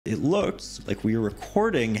it looks like we are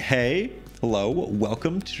recording. Hey, hello,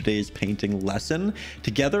 welcome to today's painting lesson.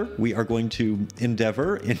 Together, we are going to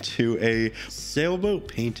endeavor into a sailboat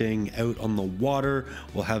painting out on the water.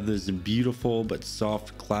 We'll have this beautiful but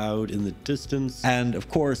soft cloud in the distance. And of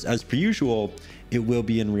course, as per usual, it will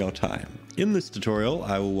be in real time. In this tutorial,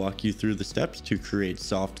 I will walk you through the steps to create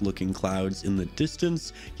soft looking clouds in the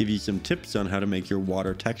distance, give you some tips on how to make your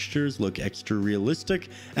water textures look extra realistic,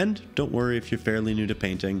 and don't worry if you're fairly new to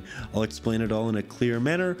painting, I'll explain it all in a clear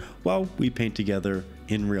manner while we paint together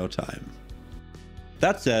in real time.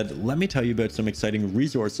 That said, let me tell you about some exciting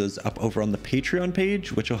resources up over on the Patreon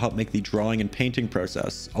page, which will help make the drawing and painting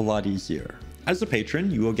process a lot easier. As a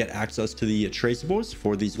patron, you will get access to the traceables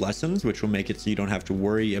for these lessons, which will make it so you don't have to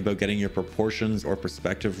worry about getting your proportions or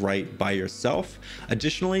perspective right by yourself.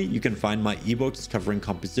 Additionally, you can find my ebooks covering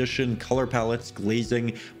composition, color palettes,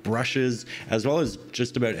 glazing, brushes, as well as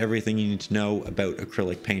just about everything you need to know about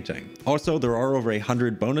acrylic painting. Also, there are over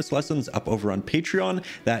 100 bonus lessons up over on Patreon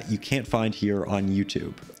that you can't find here on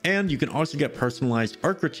YouTube. And you can also get personalized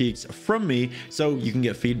art critiques from me, so you can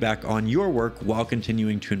get feedback on your work while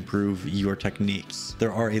continuing to improve your techniques.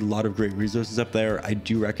 There are a lot of great resources up there. I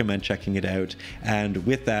do recommend checking it out. And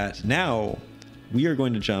with that, now we are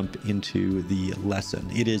going to jump into the lesson.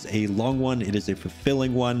 It is a long one, it is a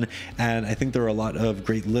fulfilling one, and I think there are a lot of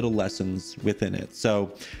great little lessons within it.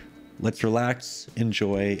 So let's relax,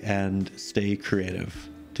 enjoy, and stay creative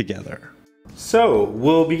together. So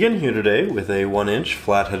we'll begin here today with a 1-inch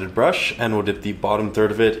flat-headed brush, and we'll dip the bottom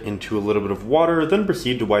third of it into a little bit of water, then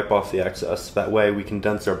proceed to wipe off the excess. That way we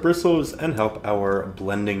condense our bristles and help our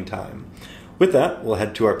blending time. With that, we'll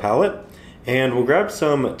head to our palette, and we'll grab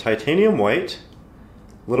some titanium white,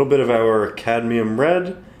 a little bit of our cadmium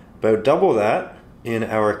red, about double that in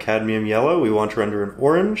our cadmium yellow. We want to render an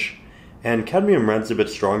orange, and cadmium red's a bit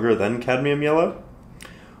stronger than cadmium yellow.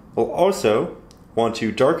 We'll also want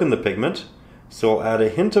to darken the pigment, so I'll add a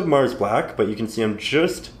hint of Mars Black, but you can see I'm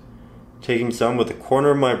just taking some with the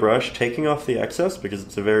corner of my brush, taking off the excess because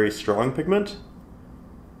it's a very strong pigment.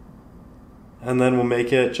 And then we'll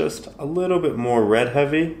make it just a little bit more red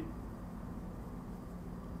heavy.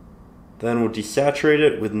 Then we'll desaturate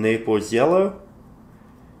it with Naples yellow.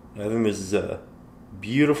 I think this is a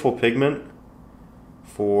beautiful pigment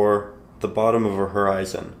for the bottom of a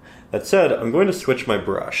horizon. That said, I'm going to switch my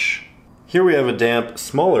brush. Here we have a damp,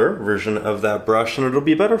 smaller version of that brush, and it'll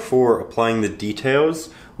be better for applying the details.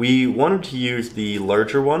 We wanted to use the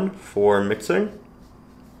larger one for mixing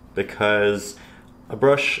because a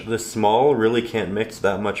brush this small really can't mix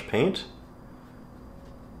that much paint.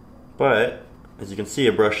 But as you can see,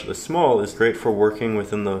 a brush this small is great for working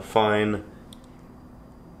within the fine,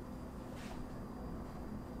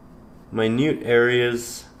 minute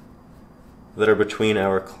areas that are between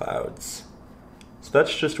our clouds. So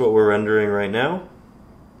that's just what we're rendering right now.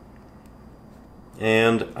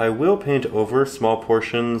 And I will paint over small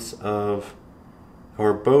portions of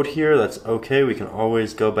our boat here. That's okay. We can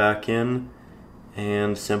always go back in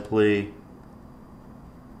and simply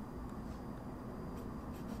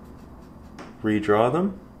redraw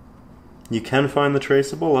them. You can find the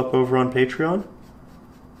traceable up over on Patreon.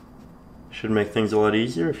 Should make things a lot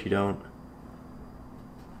easier if you don't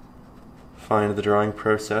find the drawing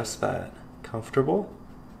process that comfortable.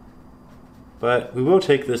 But we will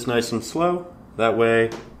take this nice and slow. That way,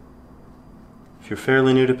 if you're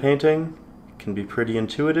fairly new to painting, it can be pretty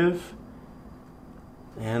intuitive,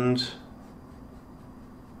 and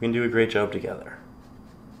we can do a great job together.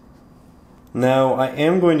 Now, I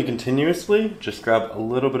am going to continuously just grab a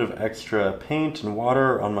little bit of extra paint and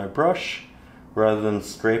water on my brush rather than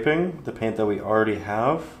scraping the paint that we already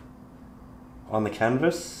have on the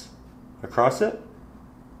canvas across it,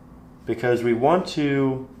 because we want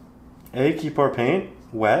to keep our paint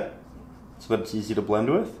wet so that it's easy to blend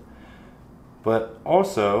with, but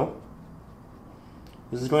also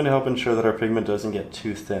this is going to help ensure that our pigment doesn't get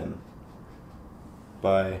too thin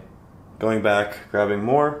by going back, grabbing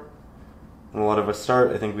more. When a lot of us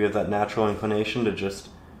start, I think we have that natural inclination to just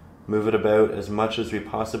move it about as much as we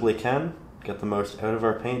possibly can, get the most out of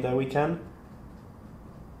our paint that we can.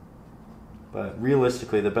 But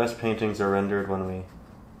realistically, the best paintings are rendered when we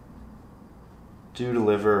do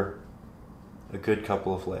deliver a good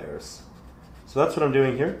couple of layers. So that's what I'm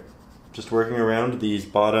doing here. Just working around these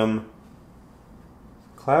bottom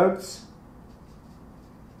clouds,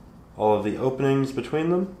 all of the openings between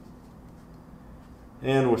them,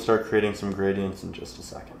 and we'll start creating some gradients in just a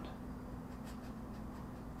second.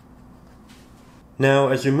 Now,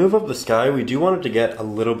 as we move up the sky, we do want it to get a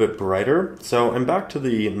little bit brighter. So I'm back to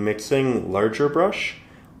the mixing larger brush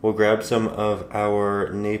We'll grab some of our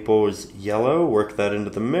Naples yellow, work that into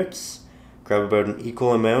the mix, grab about an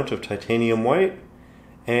equal amount of titanium white,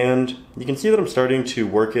 and you can see that I'm starting to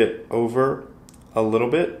work it over a little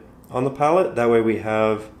bit on the palette. That way we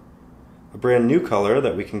have a brand new color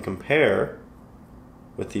that we can compare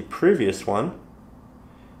with the previous one.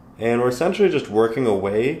 And we're essentially just working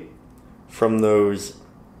away from those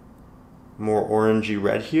more orangey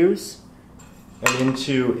red hues and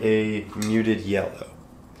into a muted yellow.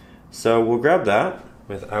 So we'll grab that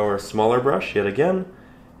with our smaller brush yet again,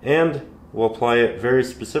 and we'll apply it very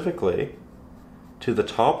specifically to the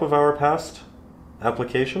top of our past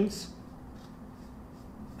applications.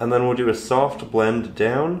 And then we'll do a soft blend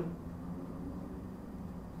down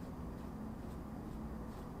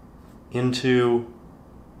into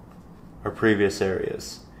our previous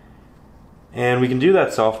areas. And we can do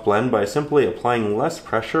that soft blend by simply applying less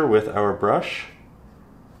pressure with our brush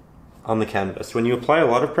on the canvas. When you apply a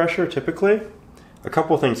lot of pressure, typically, a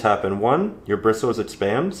couple things happen. One, your bristles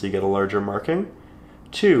expand, so you get a larger marking.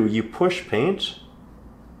 Two, you push paint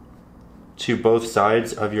to both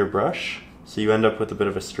sides of your brush, so you end up with a bit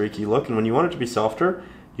of a streaky look. And when you want it to be softer,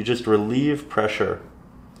 you just relieve pressure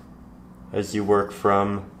as you work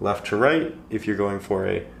from left to right if you're going for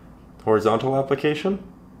a horizontal application.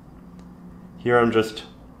 Here I'm just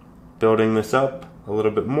building this up a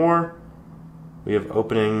little bit more. We have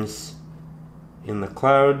openings in the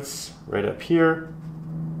clouds right up here,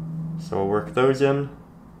 so we'll work those in.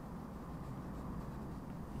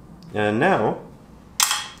 And now,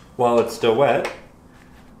 while it's still wet,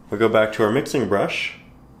 we'll go back to our mixing brush,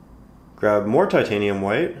 grab more titanium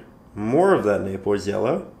white, more of that Naples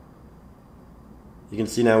yellow. You can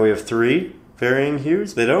see now we have 3 varying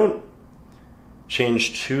hues. They don't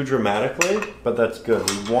change too dramatically, but that's good.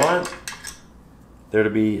 We want there to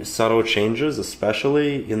be subtle changes,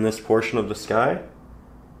 especially in this portion of the sky.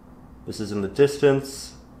 This is in the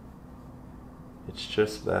distance. It's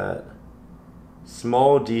just that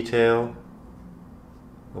small detail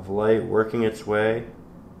of light working its way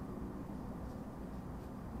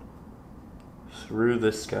through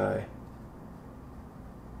the sky.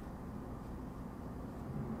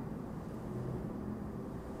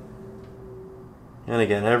 And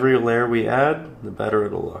again, every layer we add, the better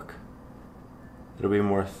it'll look. It'll be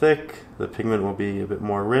more thick, the pigment will be a bit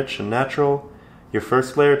more rich and natural. Your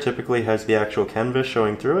first layer typically has the actual canvas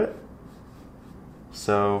showing through it,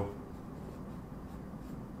 so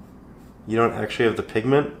you don't actually have the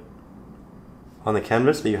pigment on the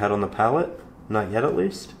canvas that you had on the palette, not yet at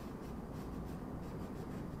least.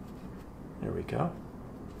 There we go.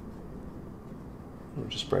 We'll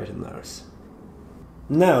just brighten those.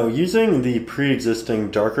 Now, using the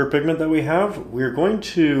pre-existing darker pigment that we have, we're going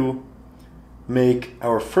to make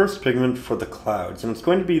our first pigment for the clouds, and it's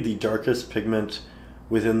going to be the darkest pigment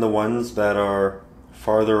within the ones that are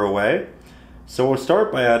farther away. So we'll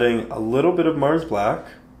start by adding a little bit of Mars Black,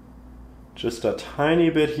 just a tiny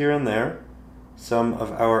bit here and there, some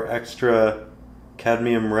of our extra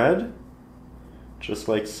cadmium red, just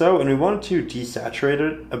like so, and we want to desaturate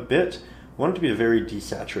it a bit. We want it to be a very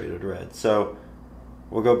desaturated red, so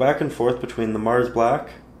we'll go back and forth between the Mars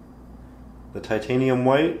Black, the titanium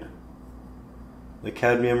white, the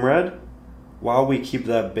cadmium red, while we keep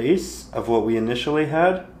that base of what we initially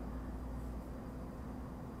had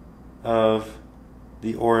of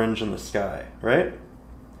the orange in the sky, right?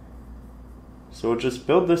 So we'll just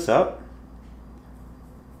build this up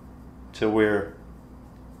till we're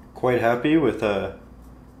quite happy with a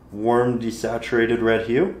warm desaturated red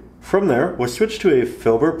hue. From there, we'll switch to a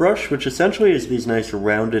filbert brush, which essentially is these nice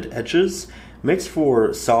rounded edges. Makes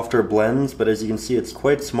for softer blends, but as you can see, it's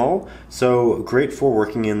quite small, so great for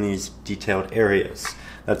working in these detailed areas.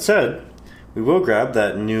 That said, we will grab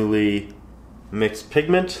that newly mixed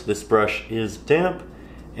pigment. This brush is damp,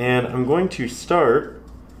 and I'm going to start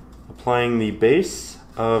applying the base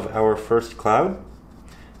of our first cloud.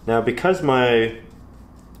 Now, because my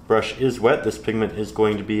brush is wet, this pigment is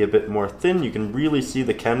going to be a bit more thin. You can really see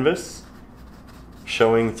the canvas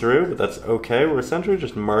showing through, but that's okay. We're essentially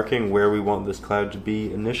just marking where we want this cloud to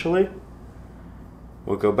be initially.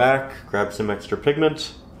 We'll go back, grab some extra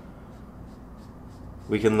pigment.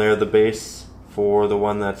 We can layer the base for the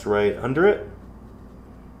one that's right under it.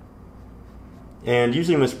 And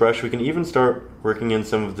using this brush, we can even start working in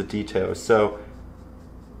some of the details. So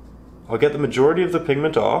I'll get the majority of the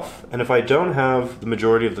pigment off, and if I don't have the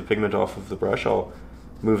majority of the pigment off of the brush, I'll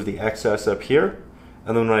move the excess up here.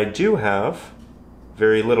 And then when I do have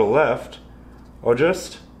very little left, I'll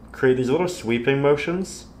just create these little sweeping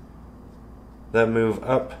motions that move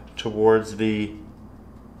up towards the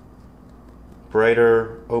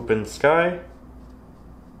brighter open sky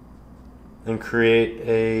and create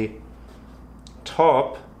a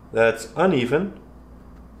top that's uneven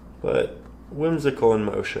but whimsical in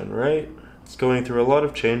motion, right? It's going through a lot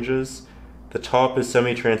of changes. The top is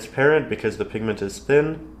semi-transparent because the pigment is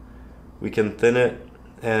thin. We can thin it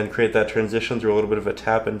and create that transition through a little bit of a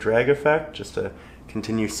tap and drag effect just to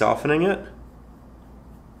continue softening it.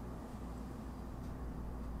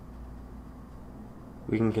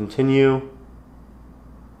 We can continue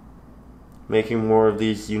making more of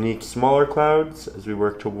these unique smaller clouds as we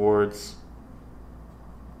work towards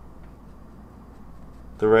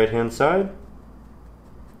the right hand side,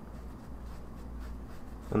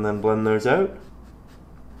 and then blend those out.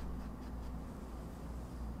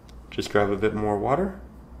 Just grab a bit more water.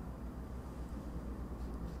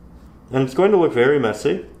 And it's going to look very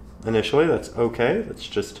messy initially. That's okay. That's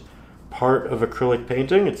just part of acrylic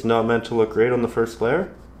painting. It's not meant to look great on the first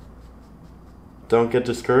layer. Don't get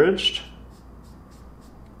discouraged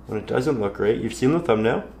when it doesn't look great. You've seen the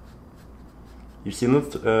thumbnail. You've seen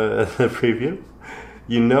the preview.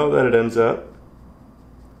 You know that it ends up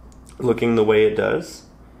looking the way it does.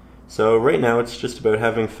 So right now it's just about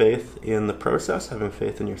having faith in the process, having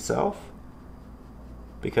faith in yourself,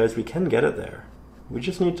 because we can get it there. We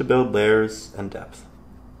just need to build layers and depth.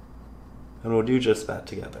 And we'll do just that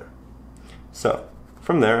together. So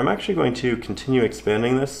from there, I'm actually going to continue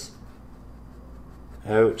expanding this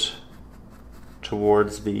out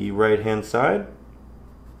towards the right-hand side.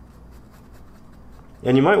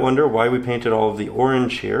 And you might wonder why we painted all of the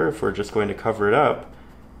orange here if we're just going to cover it up.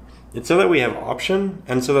 It's so that we have option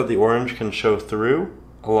and so that the orange can show through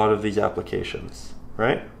a lot of these applications,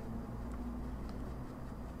 right?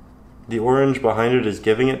 The orange behind it is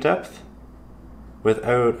giving it depth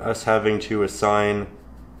without us having to assign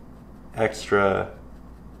extra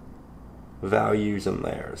values and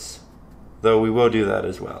layers, though we will do that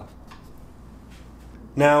as well.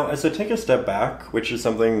 Now, as I take a step back, which is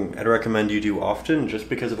something I'd recommend you do often, just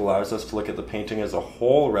because it allows us to look at the painting as a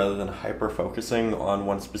whole rather than hyper-focusing on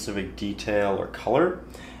one specific detail or color.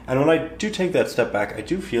 And when I do take that step back, I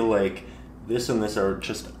do feel like this and this are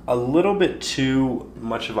just a little bit too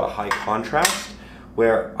much of a high contrast,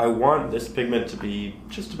 where I want this pigment to be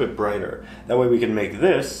just a bit brighter. That way we can make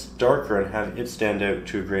this darker and have it stand out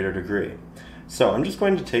to a greater degree. So I'm just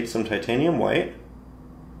going to take some titanium white,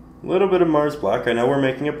 a little bit of Mars black. I know we're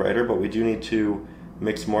making it brighter, but we do need to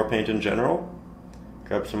mix more paint in general.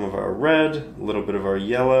 Grab some of our red, a little bit of our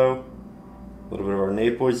yellow, a little bit of our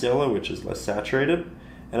Naples yellow, which is less saturated.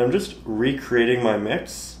 And I'm just recreating my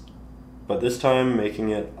mix, but this time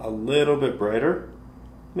making it a little bit brighter,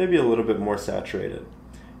 maybe a little bit more saturated.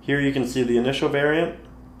 Here you can see the initial variant.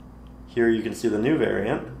 Here you can see the new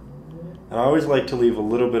variant. And I always like to leave a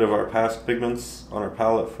little bit of our past pigments on our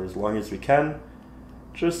palette for as long as we can,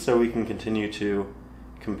 just so we can continue to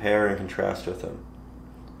compare and contrast with them.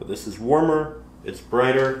 But this is warmer, it's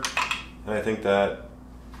brighter, and I think that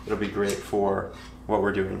it'll be great for what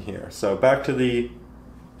we're doing here. So back to the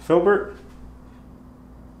filbert.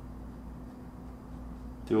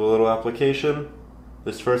 Do a little application.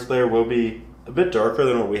 This first layer will be a bit darker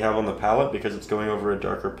than what we have on the palette because it's going over a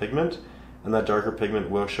darker pigment, and that darker pigment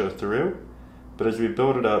will show through. But as we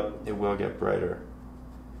build it up, it will get brighter.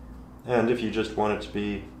 And if you just want it to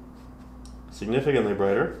be significantly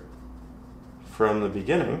brighter from the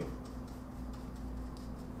beginning,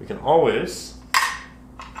 we can always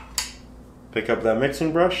pick up that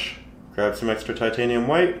mixing brush, grab some extra titanium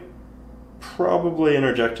white, probably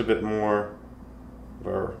interject a bit more of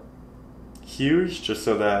our hues just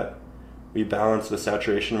so that we balance the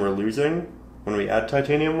saturation we're losing when we add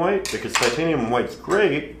titanium white, because titanium white's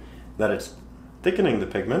great that it's thickening the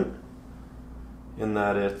pigment in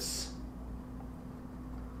that it's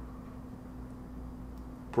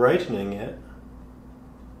brightening it,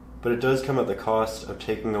 but it does come at the cost of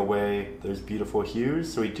taking away those beautiful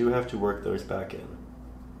hues, so we do have to work those back in.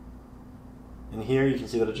 And here you can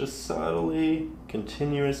see that it just subtly,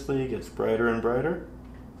 continuously gets brighter and brighter.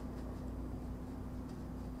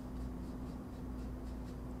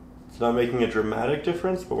 It's not making a dramatic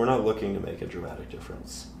difference, but we're not looking to make a dramatic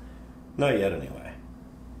difference. Not yet, anyway.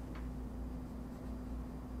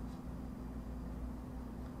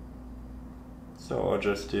 So I'll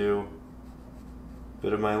just do a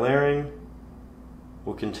bit of my layering.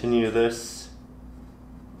 We'll continue this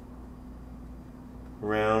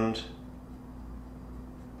around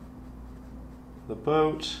the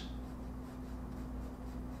boat.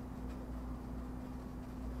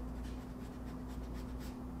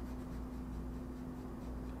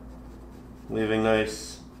 Leaving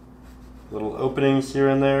nice little openings here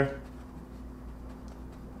and there.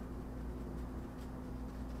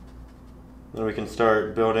 Then we can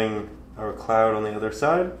start building our cloud on the other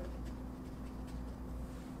side.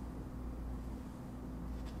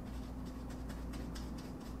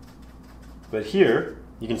 But here,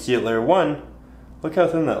 you can see at layer 1, look how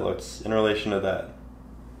thin that looks in relation to that.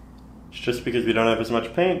 It's just because we don't have as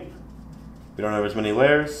much paint, we don't have as many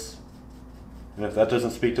layers, and if that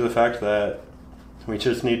doesn't speak to the fact that we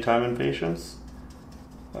just need time and patience,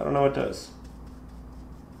 I don't know what does.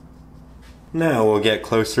 Now we'll get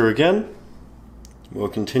closer again. We'll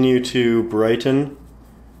continue to brighten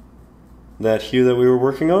that hue that we were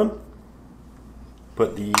working on.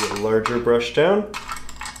 Put the larger brush down.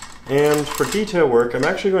 And for detail work, I'm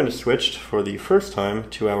actually going to switch for the first time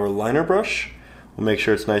to our liner brush. We'll make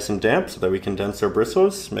sure it's nice and damp so that we condense our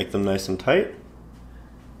bristles, make them nice and tight.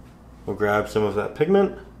 We'll grab some of that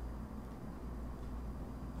pigment.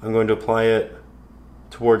 I'm going to apply it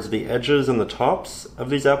towards the edges and the tops of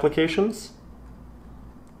these applications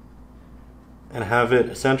and have it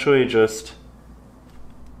essentially just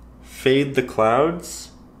fade the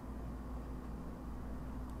clouds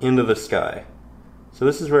into the sky. So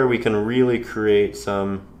this is where we can really create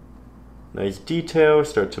some nice detail,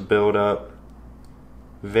 start to build up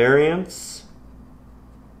variance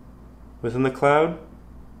within the cloud,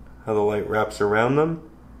 how the light wraps around them.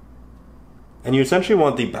 And you essentially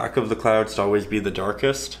want the back of the clouds to always be the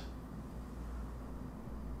darkest,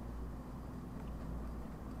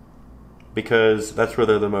 because that's where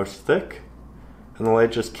they're the most thick, and the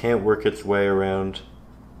light just can't work its way around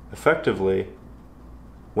effectively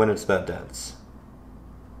when it's that dense.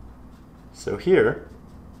 So here,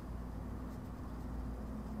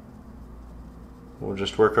 we'll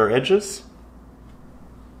just work our edges.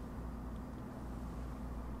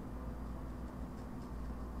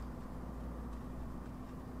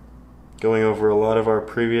 Going over a lot of our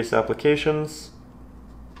previous applications.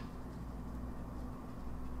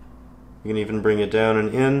 You can even bring it down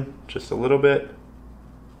and in just a little bit.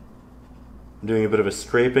 I'm doing a bit of a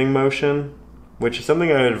scraping motion, which is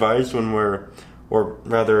something I advised when or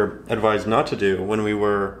rather advised not to do when we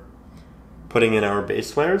were putting in our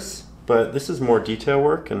base layers, but this is more detail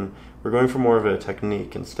work and we're going for more of a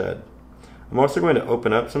technique instead. I'm also going to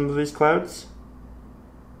open up some of these clouds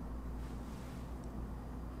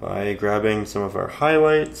by grabbing some of our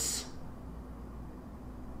highlights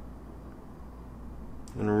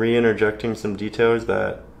and re-interjecting some details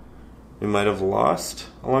that we might have lost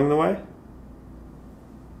along the way.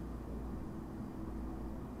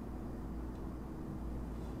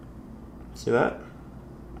 See that?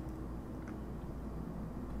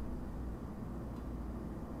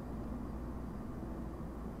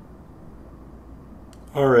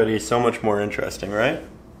 Already so much more interesting, right?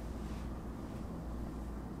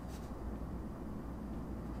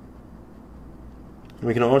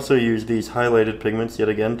 We can also use these highlighted pigments yet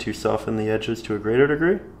again to soften the edges to a greater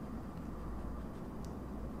degree.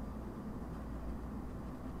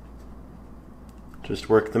 Just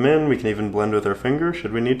work them in. We can even blend with our finger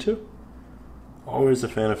should we need to. Always a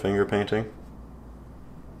fan of finger painting.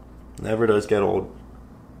 Never does get old.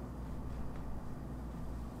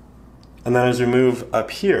 And then as we move up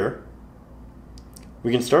here,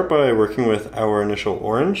 we can start by working with our initial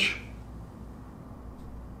orange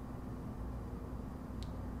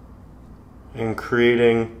and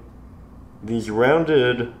creating these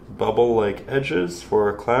rounded bubble-like edges for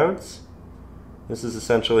our clouds. This is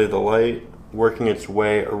essentially the light working its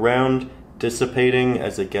way around, dissipating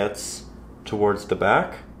as it gets towards the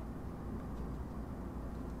back.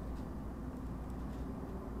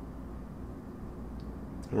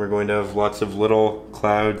 And we're going to have lots of little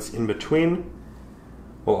clouds in between.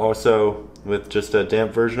 We'll also, with just a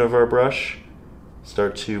damp version of our brush,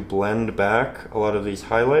 start to blend back a lot of these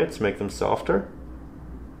highlights, make them softer.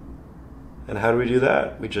 And how do we do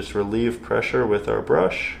that? We just relieve pressure with our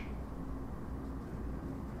brush.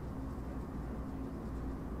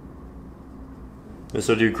 This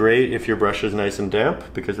will do great if your brush is nice and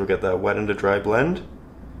damp because we'll get that wet into dry blend.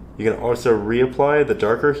 You can also reapply the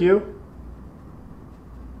darker hue.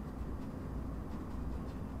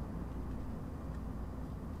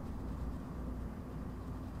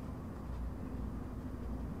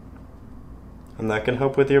 And that can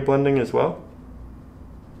help with your blending as well.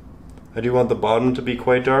 I do want the bottom to be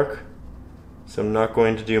quite dark, so I'm not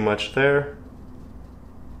going to do much there.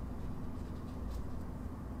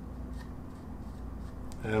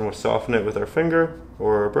 And we'll soften it with our finger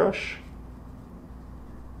or our brush.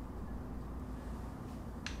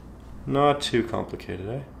 Not too complicated,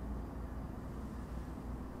 eh?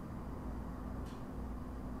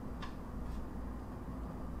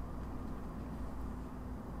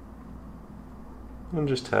 I'm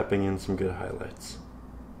just tapping in some good highlights.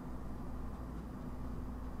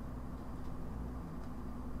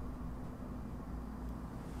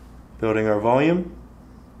 building our volume.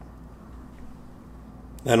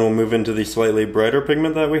 And we'll move into the slightly brighter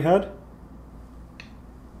pigment that we had.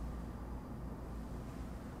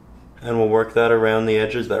 And we'll work that around the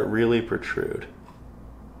edges that really protrude.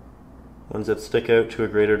 Ones that stick out to a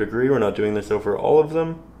greater degree. We're not doing this over all of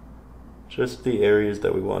them, just the areas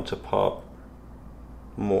that we want to pop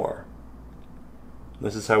more.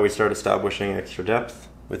 This is how we start establishing extra depth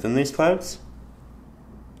within these clouds.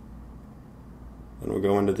 And we'll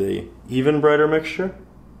go into the even brighter mixture.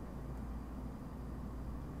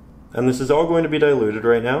 And this is all going to be diluted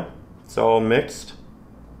right now. It's all mixed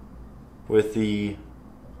with the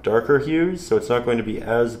darker hues, so it's not going to be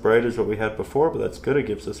as bright as what we had before, but that's good. It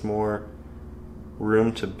gives us more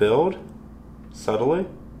room to build subtly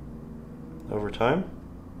over time.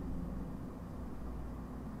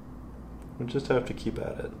 We just have to keep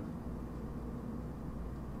at it.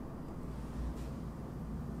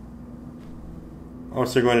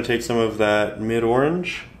 Also going to take some of that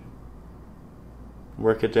mid-orange,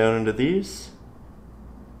 work it down into these.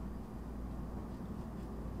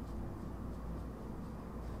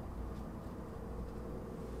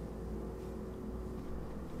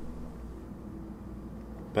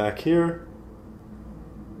 Back here,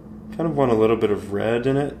 kind of want a little bit of red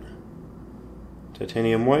in it.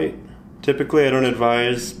 Titanium white. Typically I don't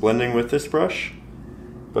advise blending with this brush,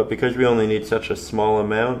 but because we only need such a small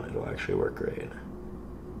amount, it'll actually work great.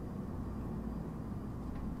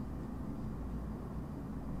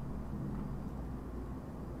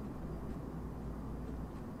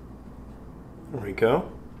 There we go.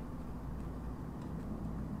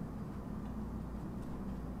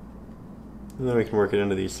 And then we can work it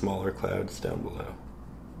into these smaller clouds down below.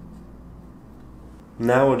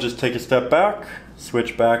 Now we'll just take a step back,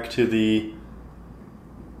 switch back to the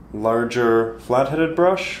larger flat-headed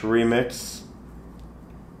brush, remix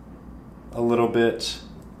a little bit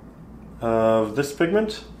of this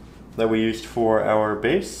pigment that we used for our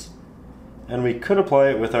base. And we could apply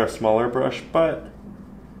it with our smaller brush, but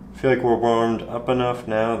I feel like we're warmed up enough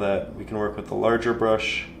now that we can work with the larger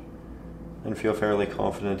brush and feel fairly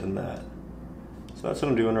confident in that. So that's what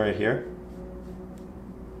I'm doing right here.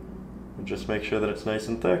 And just make sure that it's nice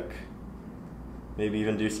and thick. Maybe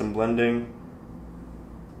even do some blending.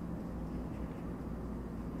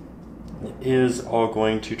 It is all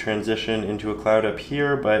going to transition into a cloud up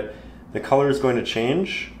here, but the color is going to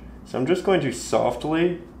change. So I'm just going to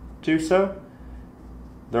softly do so.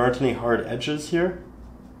 There aren't any hard edges here.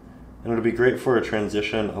 And it'll be great for a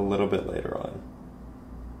transition a little bit later on.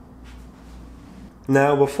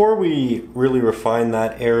 Now, before we really refine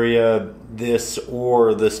that area, this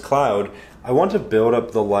or this cloud, I want to build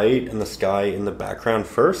up the light and the sky in the background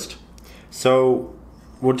first. So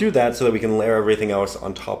we'll do that so that we can layer everything else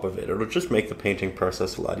on top of it. It'll just make the painting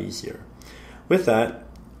process a lot easier. With that,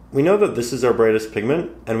 we know that this is our brightest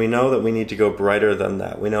pigment, and we know that we need to go brighter than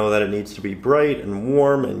that. We know that it needs to be bright and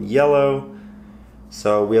warm and yellow.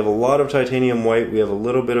 So we have a lot of titanium white, we have a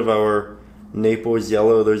little bit of our Naples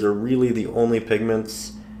yellow. Those are really the only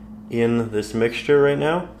pigments in this mixture right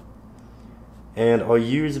now. And I'll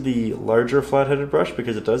use the larger flat-headed brush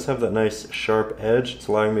because it does have that nice sharp edge. It's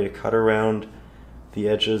allowing me to cut around the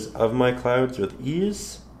edges of my clouds with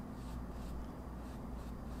ease.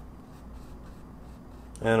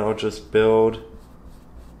 And I'll just build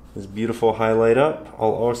this beautiful highlight up.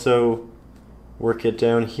 I'll also work it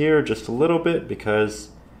down here just a little bit because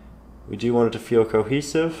we do want it to feel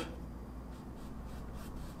cohesive.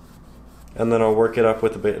 And then I'll work it up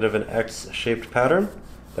with a bit of an X-shaped pattern.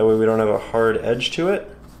 That way we don't have a hard edge to it.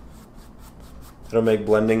 It'll make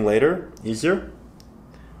blending later easier.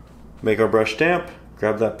 Make our brush damp,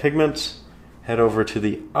 grab that pigment, head over to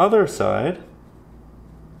the other side.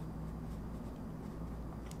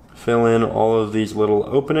 Fill in all of these little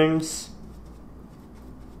openings.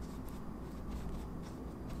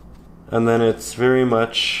 And then it's very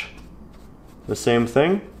much the same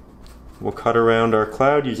thing. We'll cut around our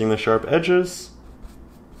cloud using the sharp edges,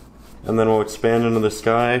 and then we'll expand into the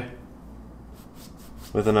sky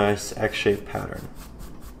with a nice X-shaped pattern.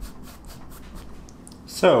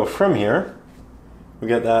 So from here, we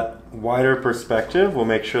get that wider perspective. We'll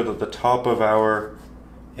make sure that the top of our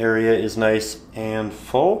area is nice and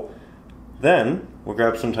full. Then we'll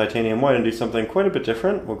grab some titanium white and do something quite a bit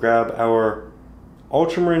different. We'll grab our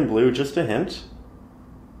ultramarine blue, just a hint,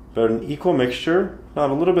 about an equal mixture, not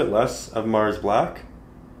a little bit less, of Mars black,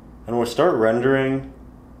 and we'll start rendering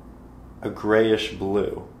a grayish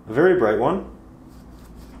blue, a very bright one.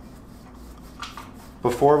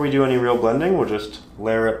 Before we do any real blending, we'll just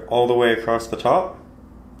layer it all the way across the top.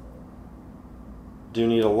 Do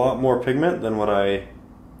need a lot more pigment than what I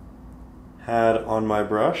had on my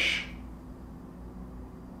brush.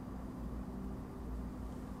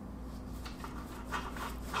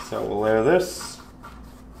 So we'll layer this.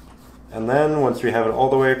 And then once we have it all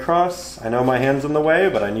the way across, I know my hand's in the way,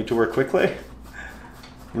 but I need to work quickly.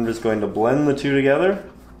 I'm just going to blend the two together.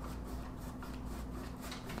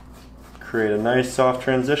 Create a nice soft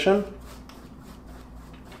transition.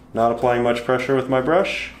 Not applying much pressure with my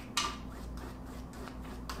brush.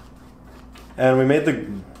 And we made the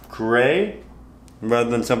gray rather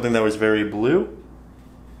than something that was very blue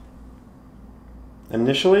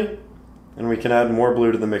initially, and we can add more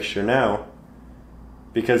blue to the mixture now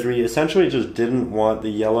because we essentially just didn't want the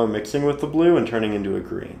yellow mixing with the blue and turning into a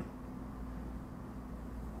green.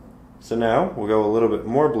 So now we'll go a little bit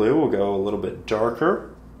more blue, we'll go a little bit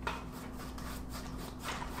darker.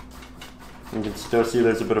 You can still see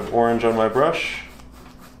there's a bit of orange on my brush.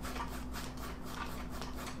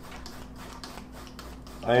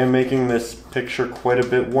 I am making this picture quite a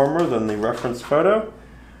bit warmer than the reference photo,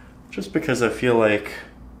 just because I feel like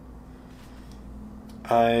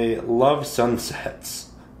I love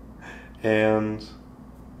sunsets, and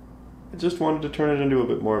I just wanted to turn it into a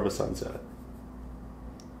bit more of a sunset.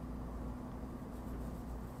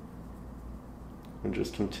 And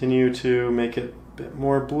just continue to make it a bit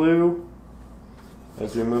more blue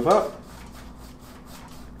as we move up.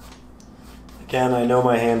 Again, I know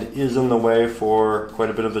my hand is in the way for quite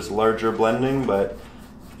a bit of this larger blending, but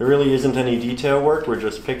there really isn't any detail work. We're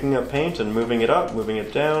just picking up paint and moving it up, moving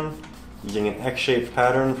it down, using an X-shaped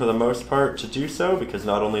pattern for the most part to do so, because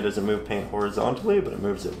not only does it move paint horizontally, but it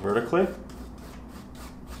moves it vertically.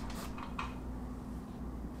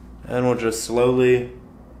 And we'll just slowly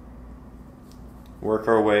work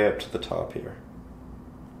our way up to the top here.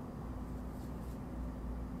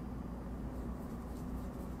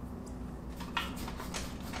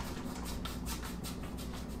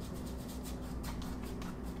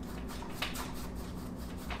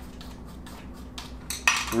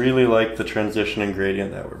 Really like the transition and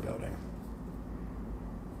gradient that we're building.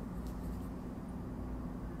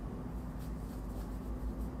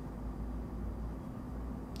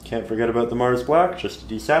 Can't forget about the Mars Black, just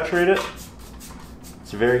to desaturate it.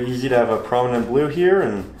 It's very easy to have a prominent blue here,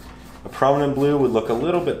 and a prominent blue would look a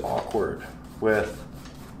little bit awkward with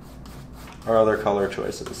our other color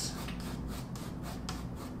choices.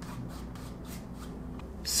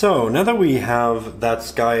 So now that we have that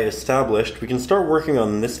sky established, we can start working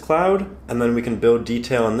on this cloud, and then we can build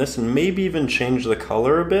detail on this and maybe even change the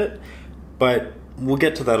color a bit, but we'll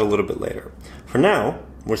get to that a little bit later. For now,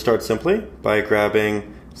 we'll start simply by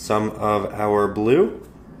grabbing some of our blue,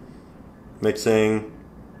 mixing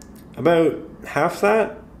about half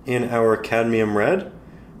that in our cadmium red,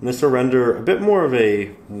 and this will render a bit more of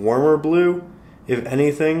a warmer blue. If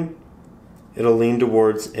anything, it'll lean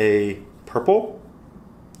towards a purple.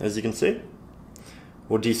 As you can see,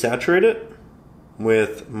 we'll desaturate it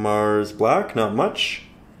with Mars Black, not much,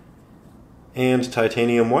 and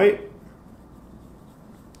titanium white,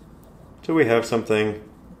 till we have something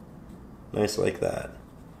nice like that.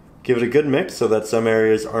 Give it a good mix so that some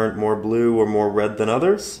areas aren't more blue or more red than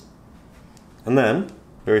others. And then,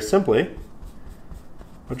 very simply,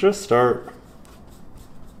 we'll just start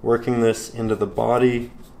working this into the body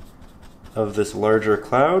of this larger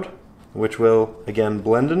cloud, which will again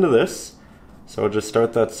blend into this. So I'll just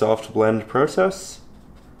start that soft blend process,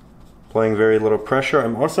 applying very little pressure.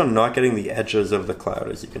 I'm also not getting the edges of the cloud,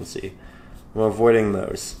 as you can see. I'm avoiding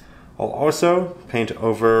those. I'll also paint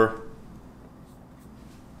over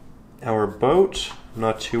our boat. I'm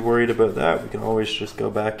not too worried about that. We can always just go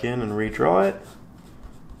back in and redraw it.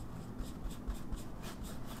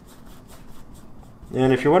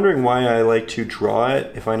 And if you're wondering why I like to draw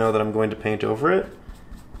it if I know that I'm going to paint over it,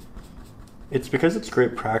 it's because it's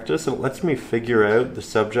great practice. It lets me figure out the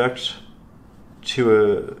subject to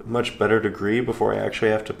a much better degree before I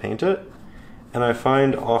actually have to paint it. And I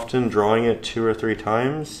find often drawing it 2 or 3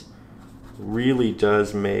 times really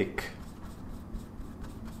does make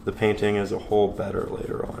the painting as a whole better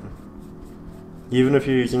later on. Even if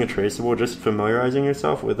you're using a traceable, just familiarizing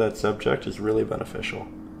yourself with that subject is really beneficial.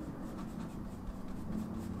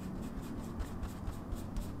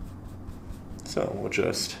 So we'll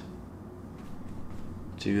just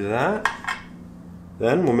do that.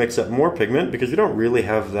 Then we'll mix up more pigment because we don't really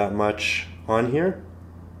have that much on here.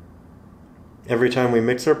 Every time we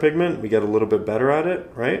mix our pigment, we get a little bit better at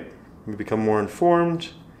it, right? We become more informed,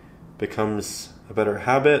 becomes a better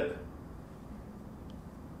habit.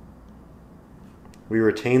 We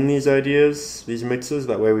retain these ideas, these mixes,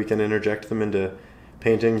 that way we can interject them into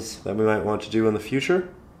paintings that we might want to do in the future.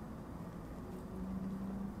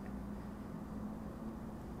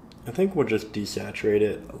 I think we'll just desaturate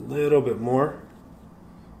it a little bit more.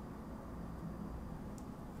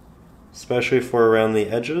 especially for around the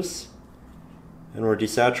edges. And we're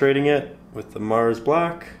desaturating it with the Mars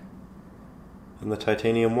Black and the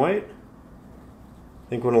Titanium White. I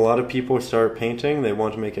think when a lot of people start painting, they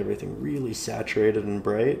want to make everything really saturated and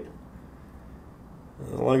bright.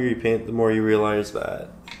 And the longer you paint, the more you realize that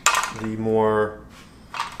the more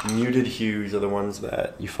muted hues are the ones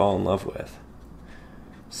that you fall in love with.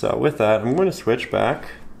 So with that, I'm going to switch back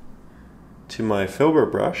to my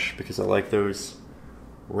filbert brush because I like those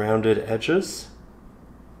rounded edges.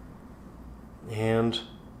 And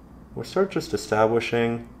we'll start just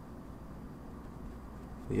establishing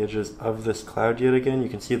the edges of this cloud yet again. You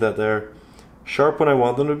can see that they're sharp when I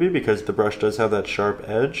want them to be because the brush does have that sharp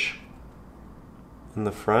edge in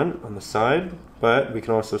the front, on the side, but we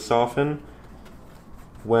can also soften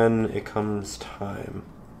when it comes time.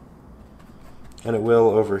 And it will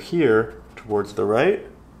over here towards the right.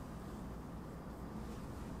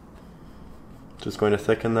 Just going to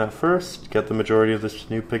thicken that first, get the majority of this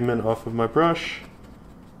new pigment off of my brush.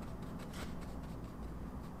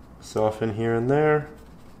 Soften here and there.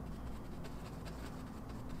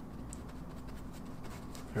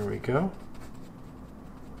 There we go.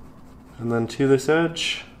 And then to this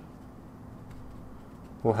edge,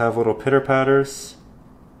 we'll have little pitter patters.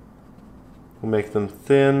 We'll make them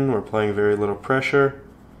thin. We're applying very little pressure,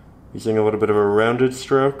 using a little bit of a rounded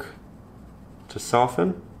stroke to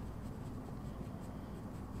soften.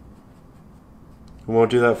 We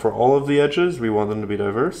won't do that for all of the edges. We want them to be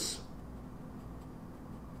diverse.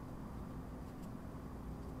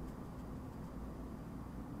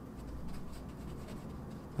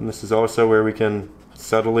 And this is also where we can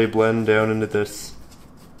subtly blend down into this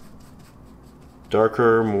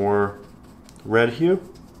darker, more red hue.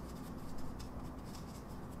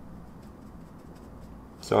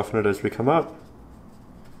 Soften it as we come up.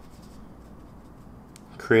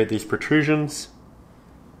 Create these protrusions.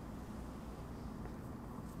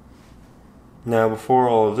 Now before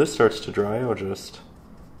all of this starts to dry, I'll just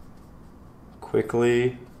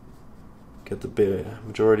quickly get the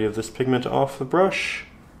majority of this pigment off the brush.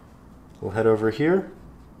 We'll head over here.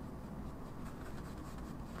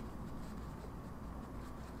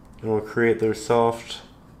 And we'll create those soft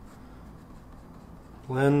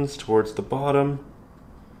blends towards the bottom,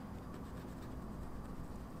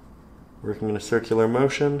 working in a circular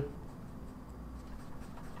motion.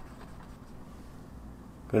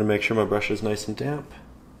 I'm going to make sure my brush is nice and damp.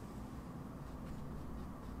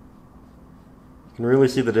 You can really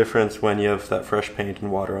see the difference when you have that fresh paint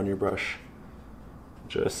and water on your brush. It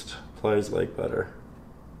just applies like butter.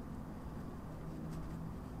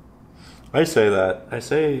 I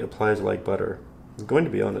say applies like butter. I'm going to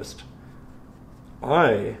be honest.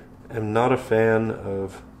 I am not a fan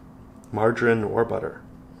of margarine or butter.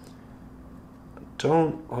 I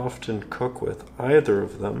don't often cook with either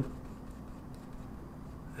of them.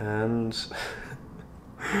 And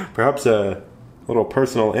perhaps a little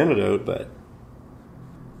personal anecdote, but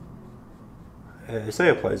I say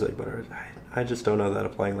applies like butter. I just don't know that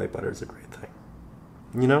applying like butter is a great thing.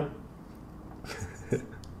 You know?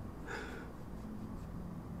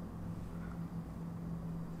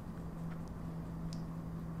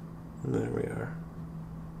 There we are.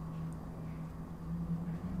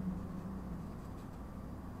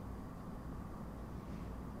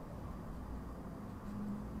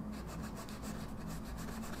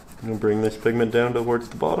 I'm going to bring this pigment down towards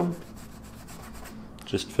the bottom.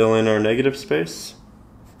 Just fill in our negative space.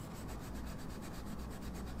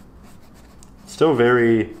 Still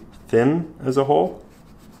very thin as a whole.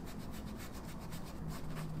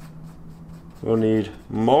 We'll need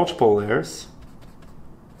multiple layers,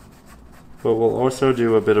 but we'll also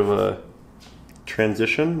do a bit of a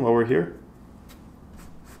transition while we're here.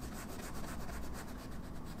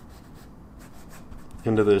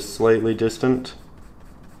 Into this slightly distant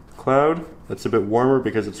cloud that's a bit warmer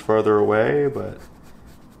because it's farther away, but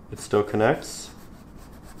it still connects.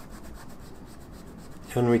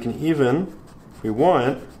 And we can even, if we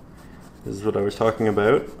want, this is what I was talking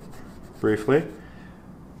about briefly,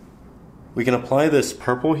 we can apply this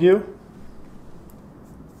purple hue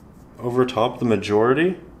over top the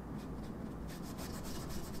majority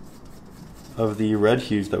of the red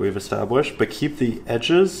hues that we've established, but keep the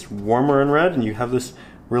edges warmer and red, and you have this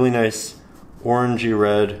really nice orangey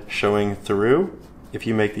red showing through if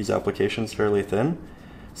you make these applications fairly thin.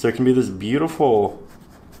 So it can be this beautiful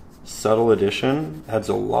subtle addition, adds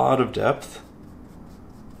a lot of depth,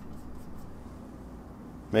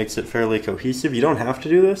 makes it fairly cohesive. You don't have to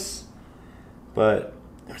do this, but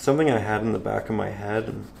it's something I had in the back of my head,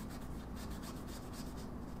 and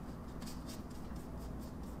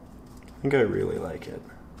I think I really like it.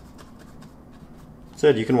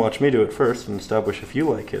 Said you can watch me do it first and establish if you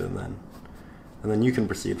like it, and then you can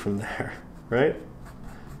proceed from there, right?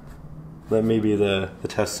 That may be the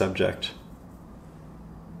test subject.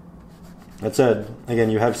 That said, again,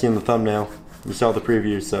 you have seen the thumbnail, you saw the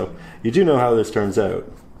preview, so you do know how this turns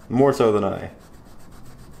out, more so than I.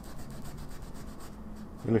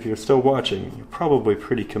 And if you're still watching, you're probably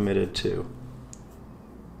pretty committed to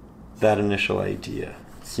that initial idea,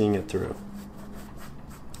 seeing it through.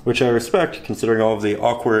 Which I respect, considering all of the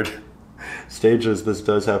awkward stages this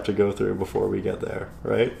does have to go through before we get there,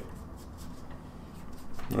 right?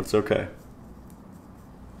 That's okay.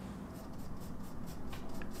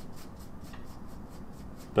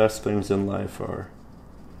 Best things in life are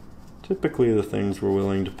typically the things we're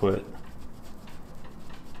willing to put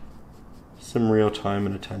some real time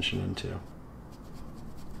and attention into.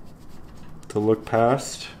 To look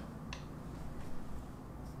past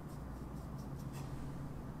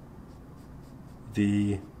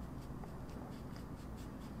the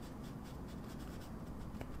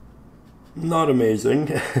not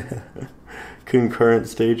amazing concurrent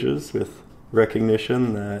stages with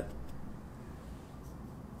recognition that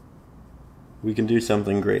we can do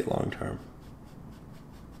something great long term.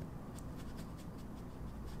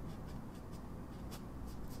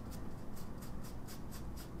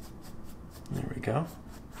 There we go.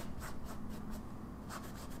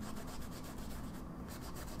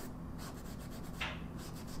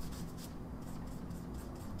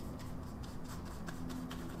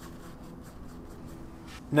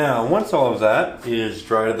 Now, once all of that is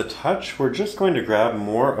dry to the touch, we're just going to grab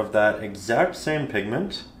more of that exact same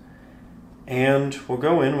pigment, and we'll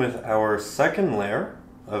go in with our second layer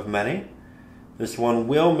of many. This one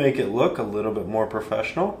will make it look a little bit more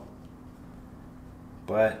professional,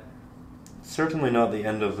 but certainly not the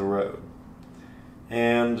end of the road.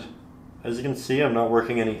 And as you can see, I'm not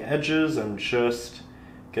working any edges, I'm just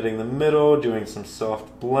getting the middle, doing some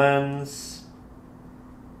soft blends,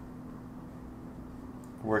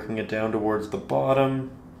 working it down towards the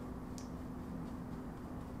bottom.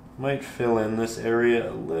 Might fill in this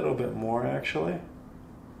area a little bit more actually,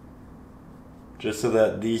 just so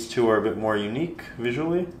that these two are a bit more unique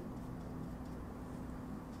visually.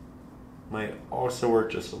 Might also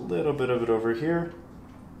work just a little bit of it over here,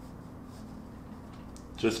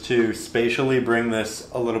 just to spatially bring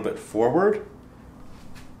this a little bit forward.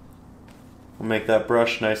 We'll make that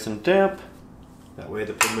brush nice and damp, that way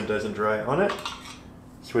the pigment doesn't dry on it.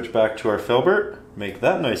 Switch back to our filbert, make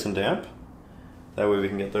that nice and damp. That way we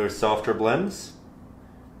can get those softer blends.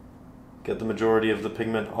 Get the majority of the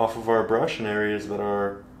pigment off of our brush in areas that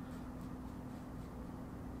are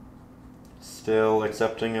still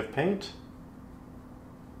accepting of paint.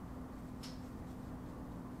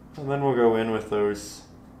 And then we'll go in with those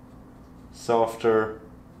softer,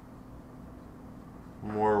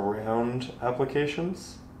 more round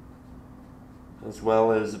applications, as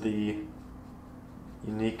well as the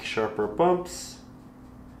unique sharper bumps.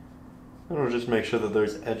 And we'll just make sure that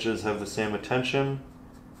those edges have the same attention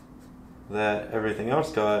that everything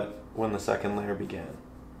else got when the second layer began,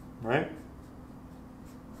 right?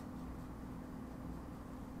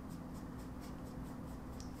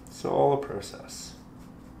 So all a process.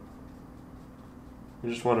 We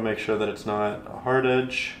just want to make sure that it's not a hard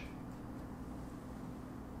edge.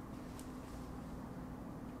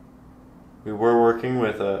 We were working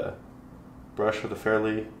with a brush with a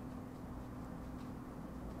fairly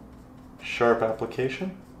sharp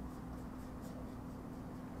application.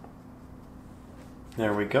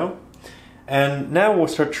 There we go. And now we'll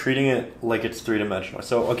start treating it like it's three-dimensional.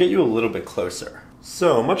 So I'll get you a little bit closer.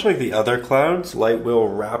 So much like the other clouds, light will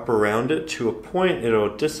wrap around it to a point,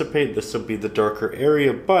 it'll dissipate. This will be the darker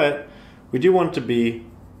area, but we do want it to be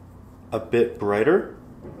a bit brighter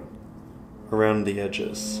around the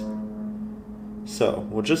edges. So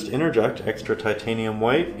we'll just interject extra titanium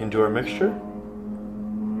white into our mixture.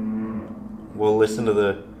 We'll listen to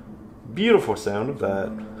the beautiful sound of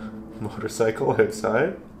that motorcycle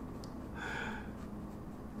outside.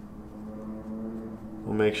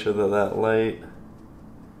 We'll make sure that that light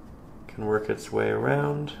can work its way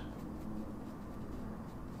around,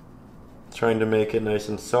 trying to make it nice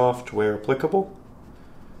and soft where applicable,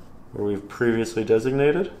 where we've previously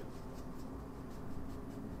designated.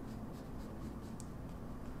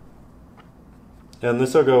 And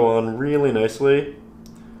this will go on really nicely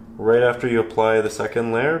right after you apply the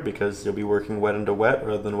second layer, because you'll be working wet into wet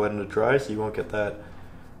rather than wet into dry, so you won't get that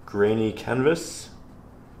grainy canvas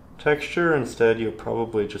texture. Instead, you'll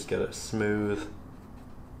probably just get a smooth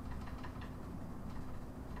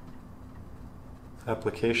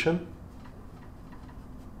application.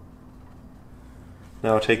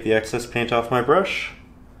 Now I'll take the excess paint off my brush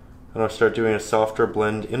and I'll start doing a softer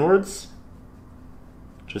blend inwards,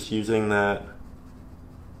 just using that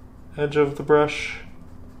edge of the brush.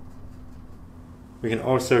 We can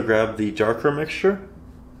also grab the darker mixture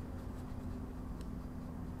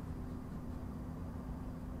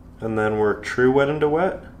and then work true wet into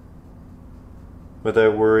wet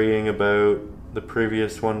without worrying about the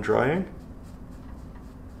previous one drying.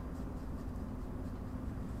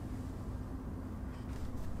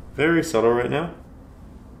 Very subtle right now.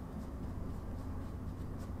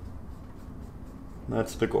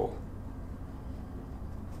 That's the goal.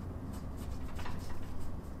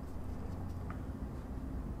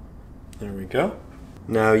 There we go.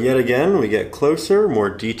 Now yet again we get closer, more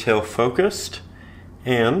detail focused,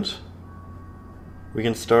 and we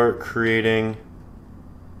can start creating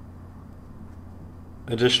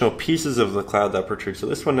additional pieces of the cloud that protrude. So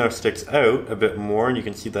this one now sticks out a bit more and you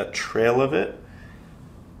can see that trail of it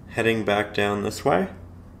heading back down this way.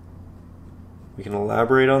 We can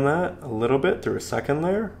elaborate on that a little bit through a second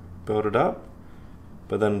layer, build it up,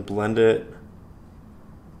 but then blend it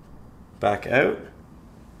back out.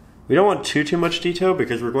 We don't want too much detail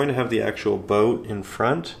because we're going to have the actual boat in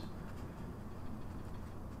front,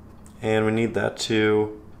 and we need that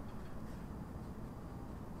to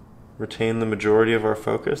retain the majority of our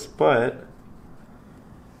focus, but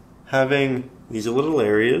having these little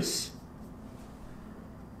areas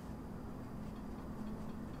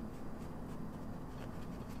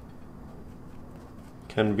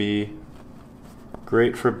can be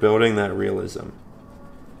great for building that realism.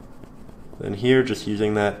 Then here, just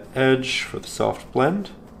using that edge for the soft blend.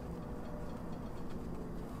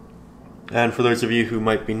 And for those of you who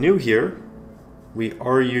might be new here, we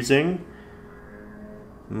are using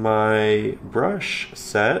my brush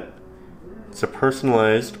set. It's a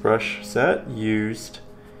personalized brush set used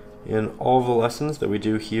in all the lessons that we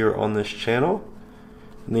do here on this channel.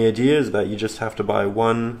 And the idea is that you just have to buy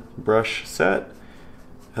one brush set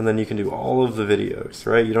and then you can do all of the videos,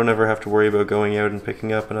 right? You don't ever have to worry about going out and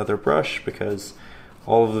picking up another brush because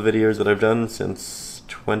all of the videos that I've done since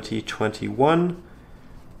 2021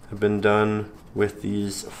 have been done with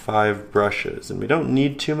these 5 brushes. And we don't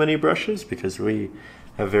need too many brushes because we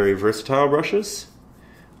have very versatile brushes.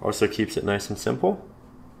 Also keeps it nice and simple.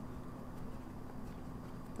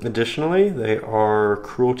 Additionally, they are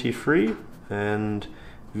cruelty-free and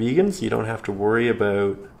vegan, so you don't have to worry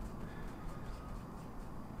about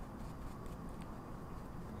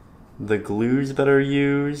the glues that are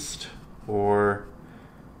used or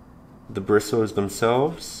the bristles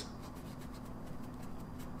themselves.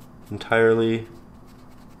 Entirely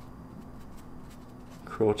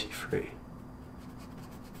cruelty-free.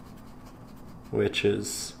 Which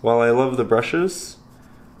is, while I love the brushes,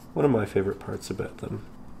 one of my favorite parts about them.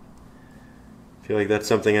 I feel like that's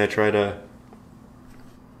something I try to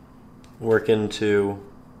work into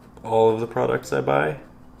all of the products I buy,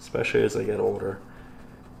 especially as I get older.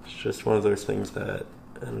 It's just one of those things that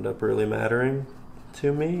ended up really mattering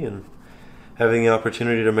to me, and having the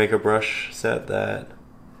opportunity to make a brush set that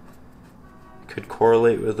could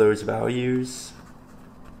correlate with those values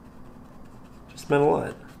just meant a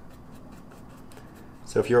lot.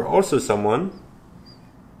 So if you're also someone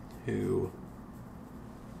who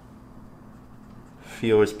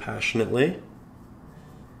feels passionately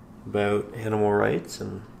about animal rights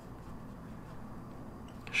and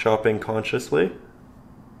shopping consciously,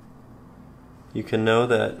 you can know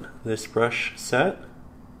that this brush set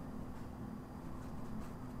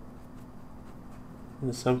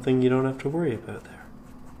is something you don't have to worry about there.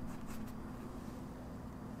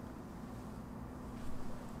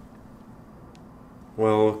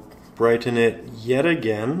 We'll brighten it yet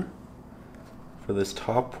again for this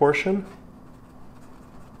top portion.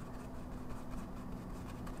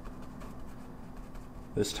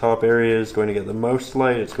 This top area is going to get the most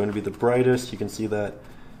light, it's going to be the brightest. You can see that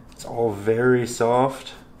it's all very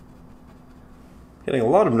soft. Getting a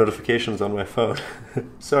lot of notifications on my phone.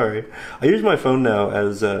 Sorry. I use my phone now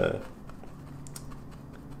as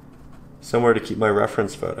somewhere to keep my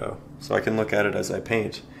reference photo, so I can look at it as I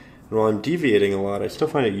paint. And while I'm deviating a lot, I still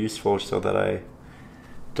find it useful so that I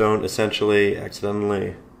don't essentially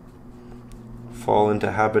accidentally fall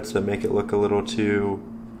into habits that make it look a little too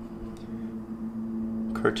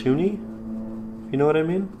cartoony, you know what I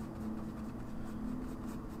mean?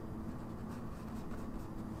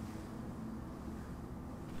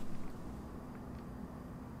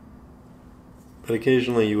 But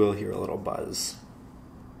occasionally you will hear a little buzz.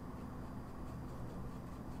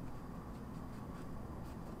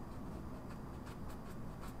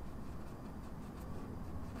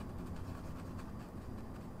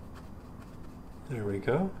 There we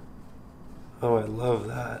go. Oh, I love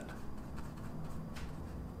that.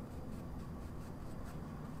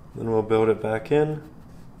 Then we'll build it back in.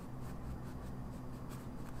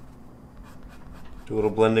 Do a little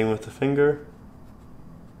blending with the finger.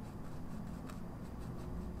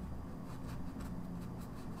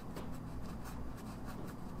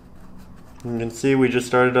 You can see we just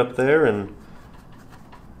started up there and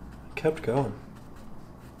kept going.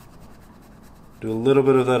 Do a little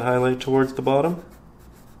bit of that highlight towards the bottom.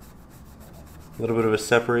 A little bit of a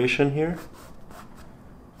separation here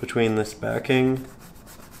between this backing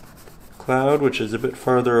cloud, which is a bit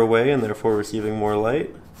farther away and therefore receiving more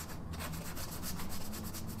light.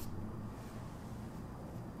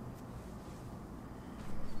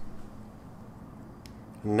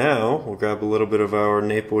 Now we'll grab a little bit of our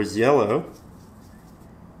Naples yellow,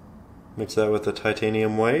 mix that with the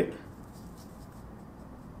titanium white,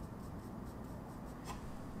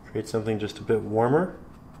 create something just a bit warmer,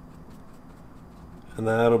 and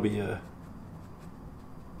that'll be a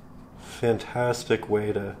fantastic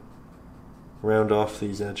way to round off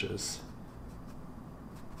these edges.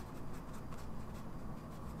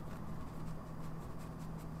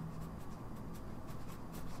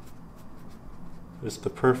 It's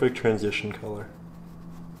the perfect transition color.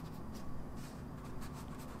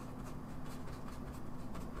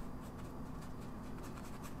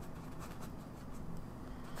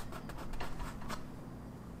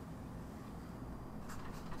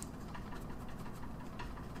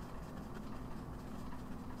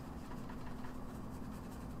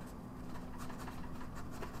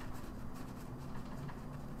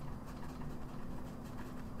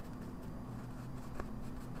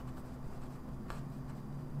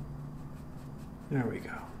 There we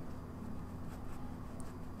go.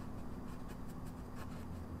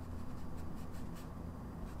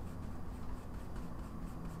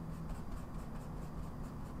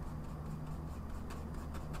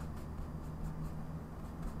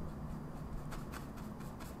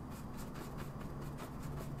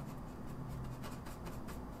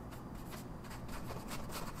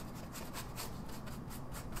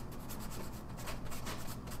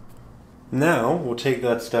 Now we'll take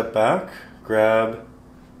that step back, grab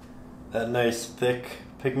that nice thick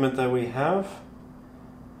pigment that we have,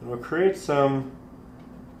 and we'll create some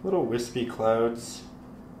little wispy clouds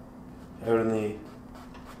out in the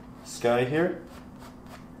sky here.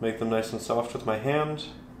 Make them nice and soft with my hand,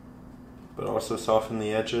 but also soften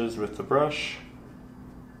the edges with the brush.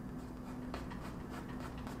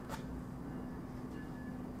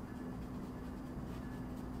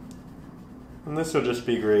 And this will just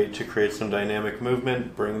be great to create some dynamic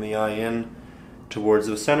movement, bring the eye in towards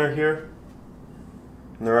the center here.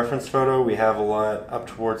 In the reference photo, we have a lot up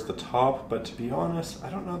towards the top, but to be honest, I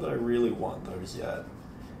don't know that I really want those yet.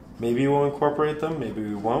 Maybe we'll incorporate them, maybe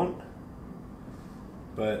we won't.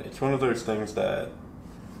 But it's one of those things that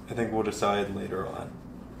I think we'll decide later on.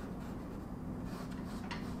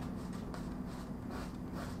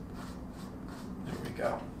 There we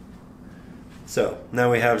go. So now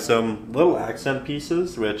we have some little accent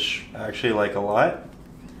pieces, which I actually like a lot.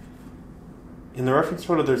 In the reference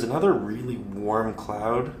photo, there's another really warm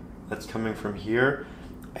cloud that's coming from here.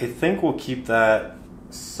 I think we'll keep that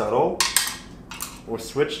subtle. We'll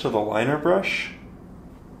switch to the liner brush,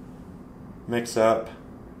 mix up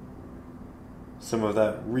some of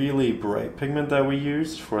that really bright pigment that we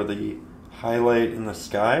used for the highlight in the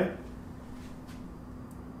sky.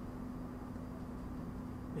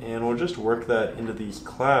 And we'll just work that into these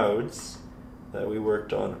clouds that we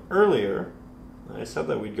worked on earlier. I said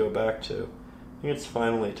that we'd go back to. I think it's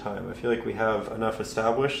finally time. I feel like we have enough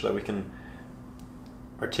established that we can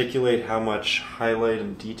articulate how much highlight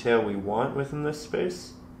and detail we want within this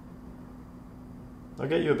space. I'll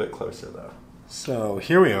get you a bit closer though. So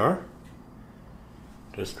here we are.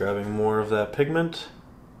 Just grabbing more of that pigment,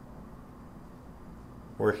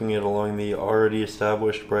 working it along the already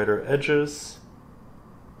established brighter edges.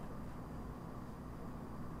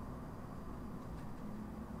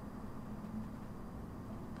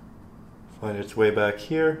 Find its way back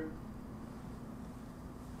here.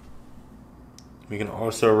 We can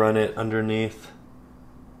also run it underneath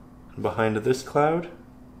and behind this cloud.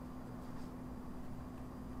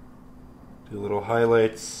 Do little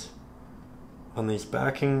highlights on these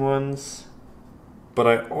backing ones. But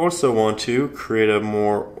I also want to create a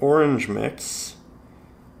more orange mix,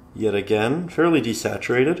 yet again, fairly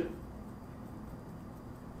desaturated.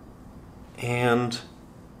 And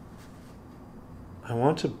I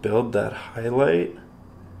want to build that highlight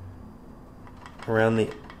around the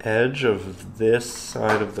edge of this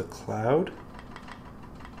side of the cloud.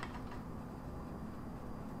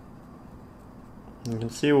 You can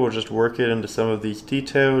see we'll just work it into some of these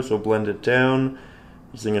details. We'll blend it down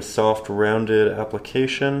using a soft rounded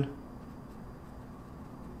application.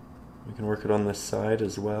 We can work it on this side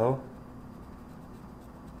as well.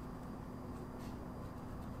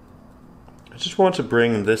 I just want to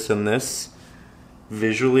bring this and this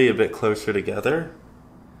visually a bit closer together.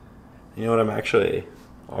 You know what, I'm actually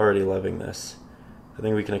already loving this. I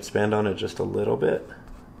think we can expand on it just a little bit.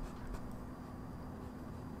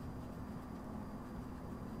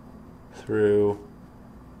 Through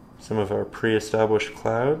some of our pre-established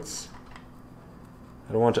clouds.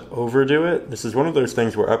 I don't want to overdo it. This is one of those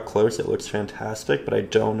things where up close it looks fantastic, but I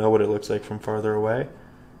don't know what it looks like from farther away.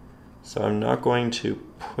 So I'm not going to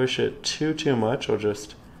push it too much. I'll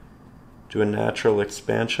just do a natural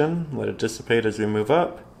expansion, let it dissipate as we move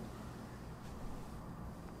up.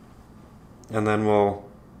 And then we'll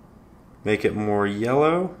make it more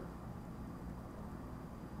yellow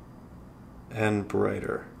and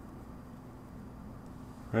brighter.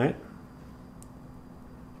 Right?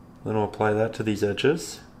 Then we'll apply that to these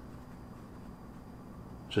edges.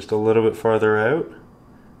 Just a little bit farther out,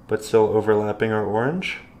 but still overlapping our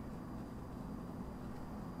orange.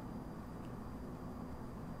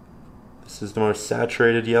 This is the most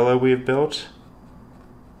saturated yellow we've built.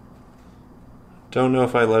 Don't know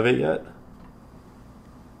if I love it yet.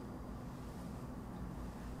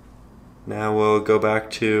 Now we'll go back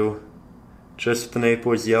to just the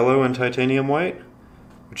Naples yellow and titanium white,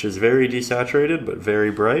 which is very desaturated but very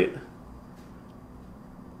bright.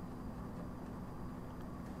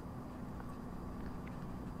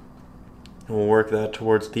 And we'll work that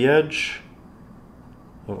towards the edge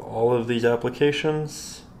of all of these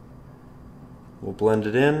applications. We'll blend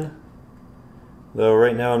it in. Though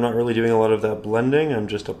right now I'm not really doing a lot of that blending, I'm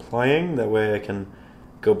just applying. That way I can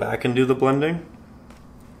go back and do the blending.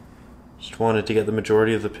 Just wanted to get the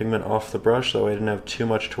majority of the pigment off the brush so I didn't have too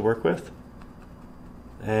much to work with.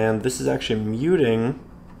 And this is actually muting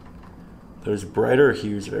those brighter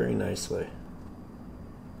hues very nicely.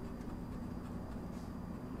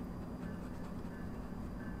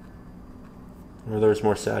 Or those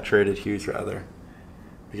more saturated hues rather,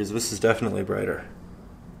 because this is definitely brighter.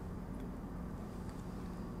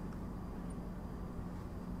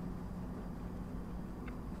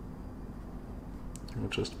 We'll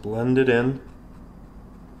just blend it in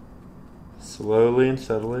slowly and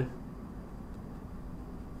steadily.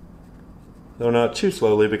 Though not too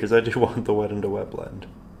slowly, because I do want the wet into wet blend.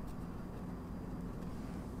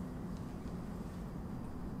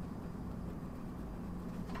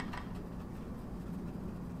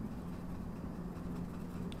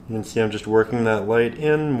 You can see I'm just working that light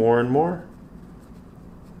in more and more.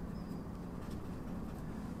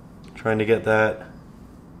 Trying to get that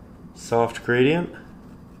soft gradient.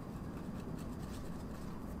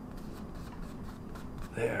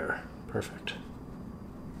 There, perfect.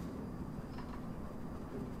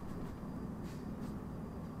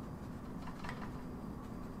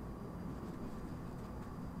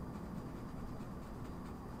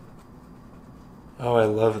 Oh, I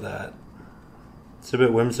love that. It's a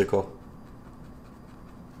bit whimsical.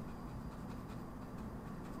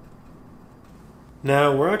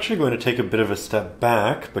 Now we're actually going to take a bit of a step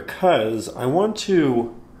back because I want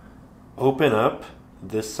to open up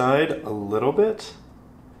this side a little bit.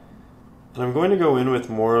 And I'm going to go in with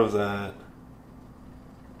more of that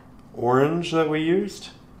orange that we used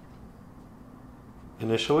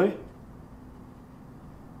initially.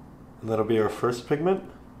 And that'll be our first pigment.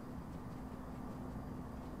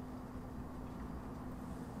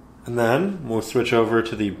 And then we'll switch over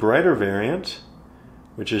to the brighter variant,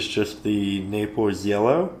 which is just the Naples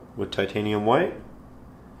yellow with titanium white.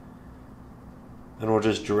 And we'll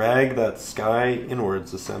just drag that sky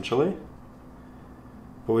inwards essentially.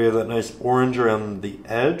 But we have that nice orange around the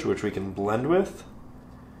edge, which we can blend with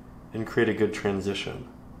and create a good transition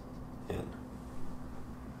in.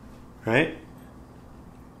 Right?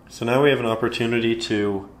 So now we have an opportunity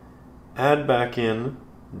to add back in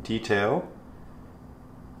detail,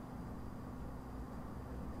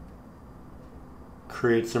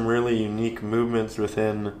 create some really unique movements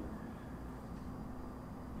within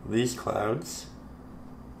these clouds.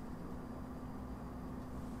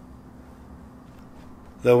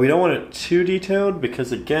 Though we don't want it too detailed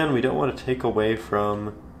because, again, we don't want to take away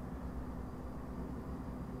from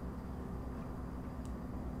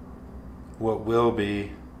what will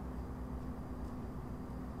be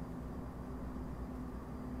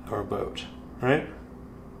our boat, right?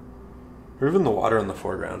 Or even the water in the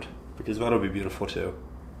foreground, because that'll be beautiful too.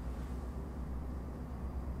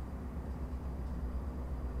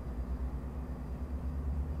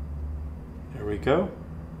 There we go.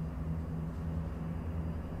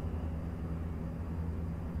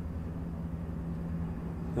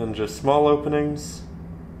 and just small openings.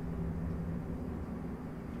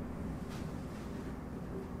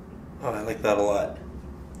 Oh, I like that a lot.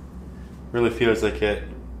 Really feels like it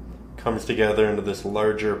comes together into this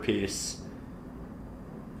larger piece.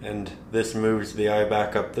 And this moves the eye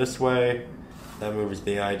back up this way. That moves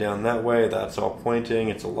the eye down that way. That's all pointing.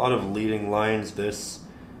 It's a lot of leading lines. This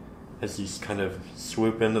as these kind of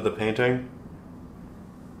swoop into the painting.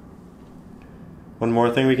 One more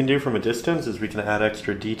thing we can do from a distance is we can add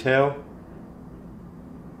extra detail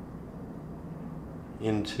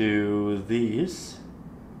into these.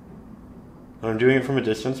 I'm doing it from a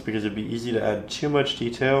distance because it'd be easy to add too much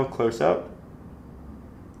detail close up.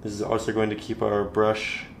 This is also going to keep our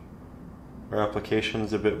brush, our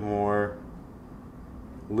applications a bit more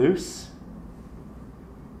loose.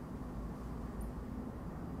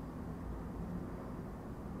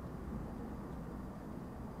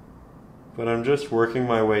 But I'm just working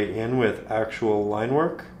my way in with actual line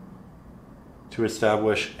work to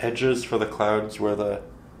establish edges for the clouds where the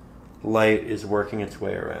light is working its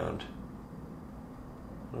way around.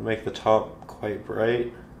 I'll make the top quite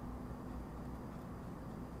bright.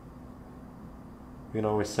 We can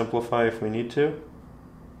always simplify if we need to.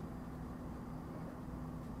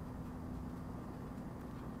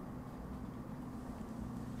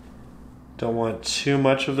 Don't want too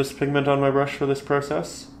much of this pigment on my brush for this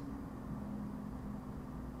process.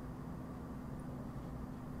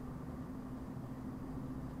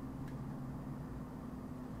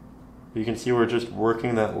 You can see we're just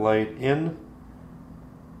working that light in,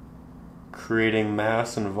 creating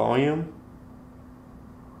mass and volume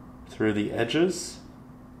through the edges.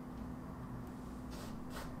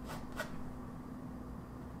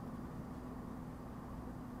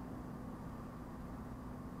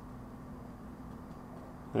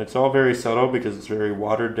 And it's all very subtle because it's very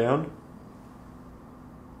watered down.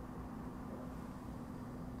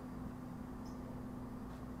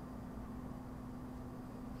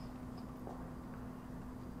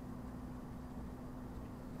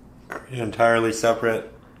 An entirely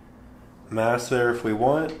separate mass there if we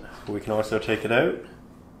want. We can also take it out.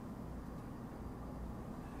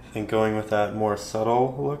 I think going with that more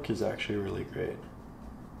subtle look is actually really great.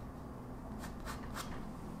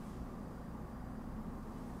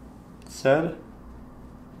 Said,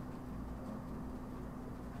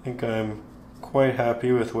 I think I'm quite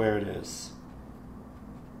happy with where it is.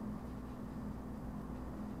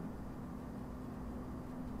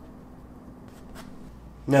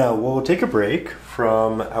 Now we'll take a break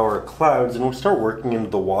from our clouds and we'll start working into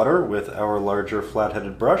the water with our larger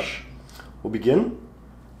flat-headed brush. We'll begin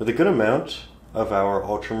with a good amount of our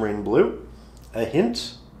ultramarine blue, a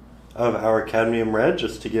hint of our cadmium red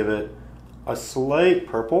just to give it a slight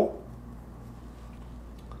purple.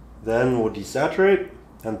 Then we'll desaturate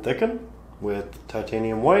and thicken with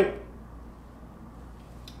titanium white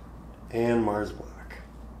and Mars black.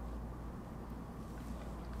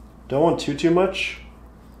 Don't want too much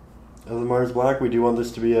of the Mars black. We do want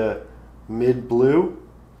this to be a mid blue.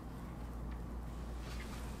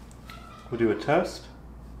 We'll do a test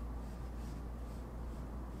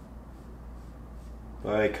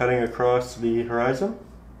by cutting across the horizon.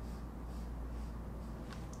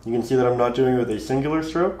 You can see that I'm not doing it with a singular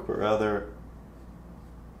stroke, but rather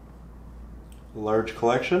a large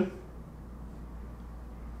collection.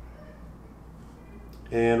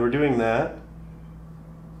 And we're doing that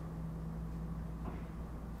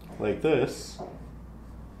like this,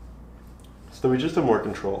 so that we just have more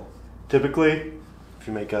control. Typically, if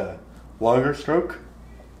you make a longer stroke,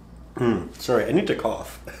 sorry, I need to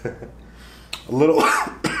cough. a little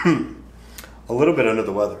bit under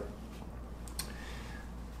the weather.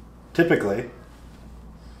 Typically,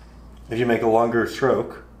 if you make a longer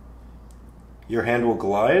stroke, your hand will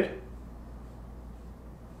glide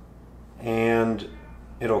and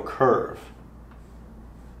it'll curve.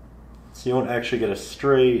 So you won't actually get a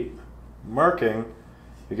straight marking,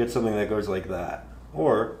 you get something that goes like that,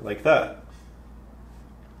 or like that.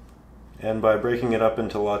 And by breaking it up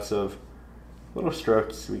into lots of little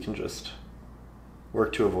strokes, we can just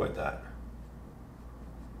work to avoid that.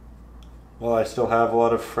 While I still have a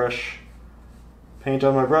lot of fresh paint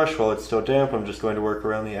on my brush, while it's still damp, I'm just going to work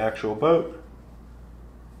around the actual boat.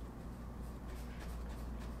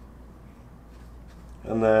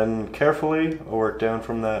 And then carefully, I'll work down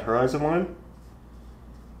from that horizon line.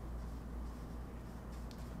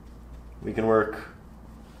 We can work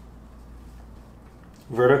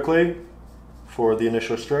vertically for the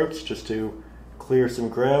initial strokes, just to clear some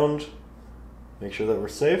ground, make sure that we're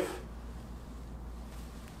safe.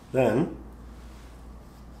 Then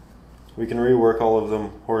we can rework all of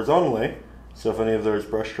them horizontally, so if any of those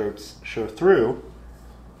brush strokes show through,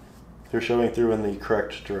 they're showing through in the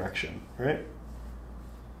correct direction, right?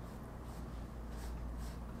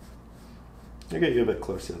 I'll get you a bit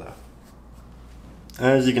closer though.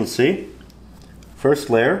 As you can see, first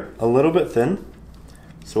layer, a little bit thin,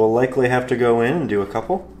 so we'll likely have to go in and do a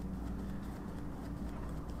couple.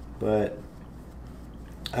 But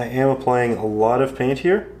I am applying a lot of paint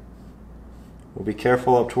here. We'll be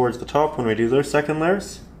careful up towards the top when we do those second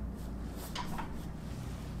layers.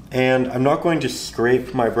 And I'm not going to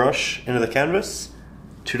scrape my brush into the canvas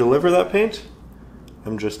to deliver that paint.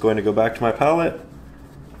 I'm just going to go back to my palette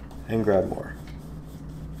and grab more.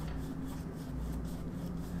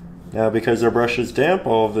 Now, because our brush is damp,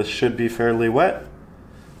 all of this should be fairly wet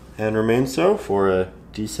and remain so for a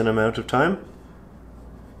decent amount of time.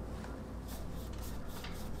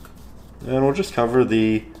 And we'll just cover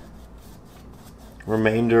the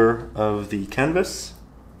remainder of the canvas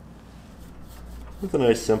with a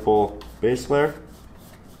nice simple base layer,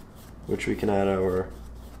 which we can add our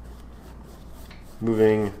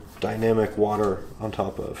moving dynamic water on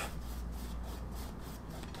top of.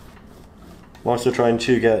 I'm also trying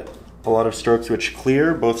to get a lot of strokes which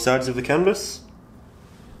clear both sides of the canvas.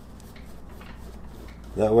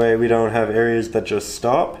 That way we don't have areas that just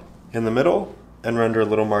stop in the middle and render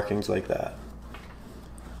little markings like that.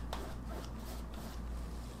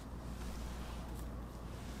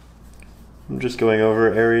 I'm just going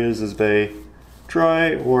over areas as they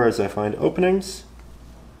dry or as I find openings.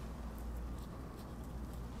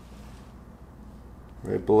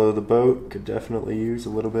 Right below the boat could definitely use a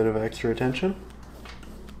little bit of extra attention.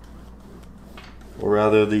 Or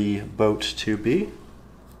rather the boat to be.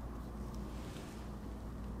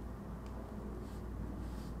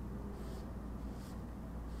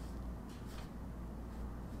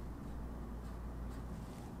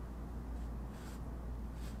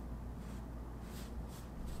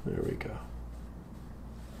 There we go.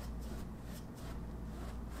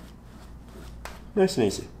 Nice and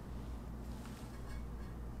easy.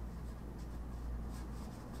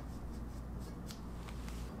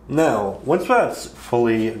 Now, once that's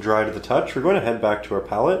fully dry to the touch, we're going to head back to our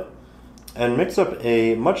palette and mix up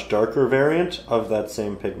a much darker variant of that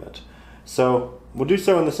same pigment. So we'll do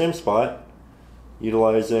so in the same spot,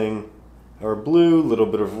 utilizing our blue, little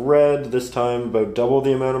bit of red, this time about double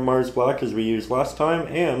the amount of Mars Black as we used last time,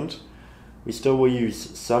 and we still will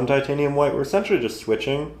use some titanium white. We're essentially just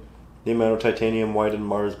switching the amount of titanium white and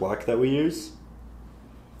Mars Black that we use.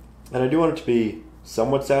 And I do want it to be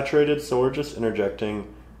somewhat saturated, so we're just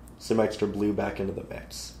interjecting some extra blue back into the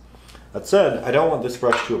mix. That said, I don't want this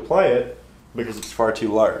brush to apply it because it's far too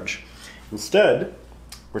large. Instead,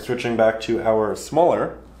 we're switching back to our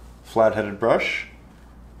smaller flat-headed brush.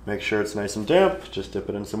 Make sure it's nice and damp, just dip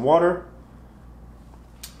it in some water.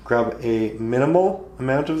 Grab a minimal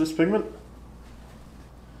amount of this pigment.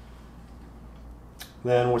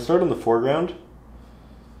 Then we'll start in the foreground.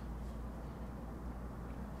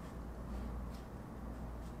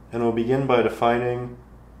 And we'll begin by defining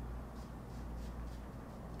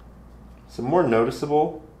some more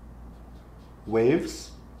noticeable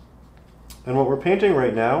waves. And what we're painting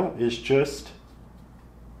right now is just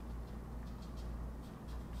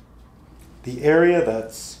the area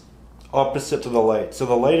that's opposite to the light. So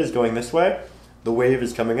the light is going this way, the wave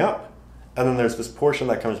is coming up, and then there's this portion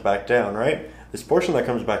that comes back down, right? This portion that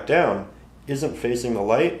comes back down isn't facing the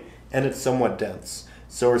light, and it's somewhat dense.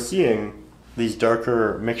 So we're seeing these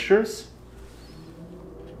darker mixtures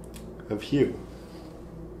of hue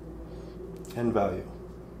and value.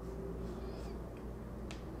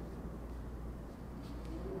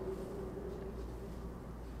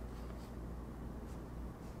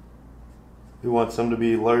 We want some to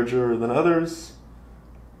be larger than others.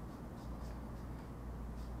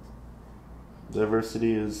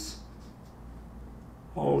 Diversity is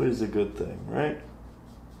always a good thing, right?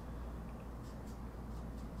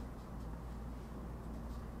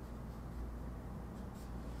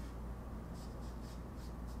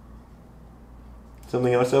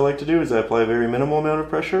 Something else I like to do is I apply a very minimal amount of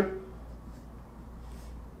pressure,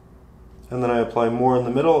 and then I apply more in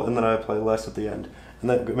the middle, and then I apply less at the end. And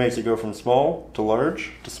that makes it go from small to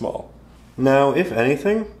large to small. Now, if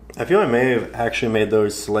anything, I feel I may have actually made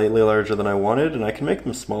those slightly larger than I wanted, and I can make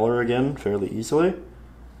them smaller again fairly easily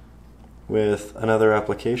with another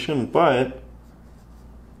application, but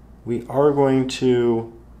we are going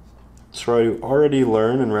to try to already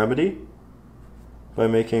learn and remedy by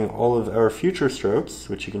making all of our future strokes,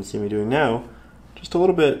 which you can see me doing now, just a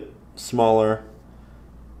little bit smaller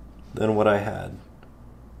than what I had.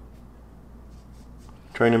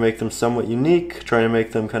 Trying to make them somewhat unique, trying to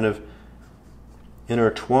make them kind of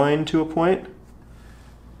intertwined to a point.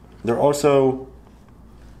 They're also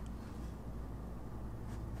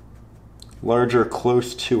larger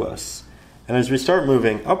close to us. And as we start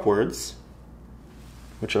moving upwards,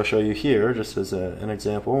 which I'll show you here just as an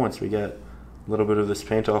example once we get a little bit of this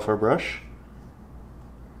paint off our brush,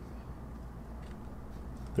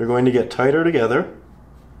 they're going to get tighter together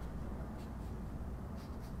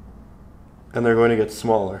and they're going to get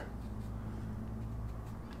smaller.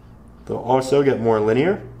 They'll also get more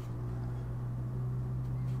linear.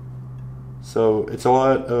 So it's a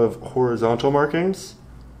lot of horizontal markings,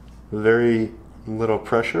 very little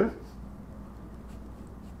pressure.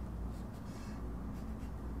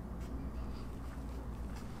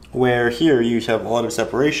 Where here you have a lot of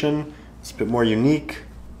separation, it's a bit more unique.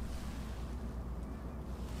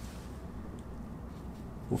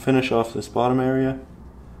 We'll finish off this bottom area.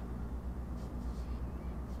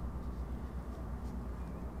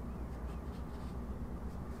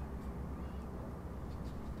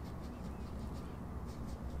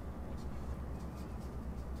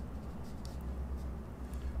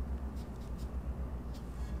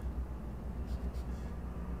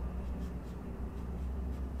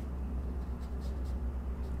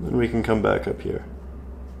 Then we can come back up here.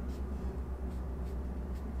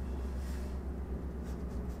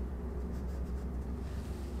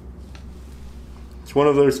 It's one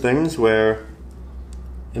of those things where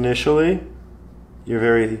initially you're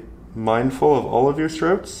very mindful of all of your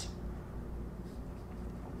strokes,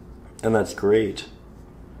 and that's great.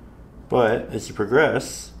 But as you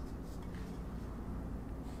progress,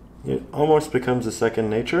 it almost becomes a second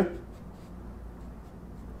nature.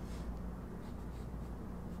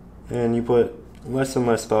 And you put less and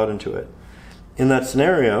less thought into it. In that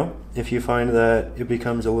scenario, if you find that it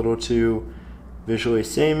becomes a little too visually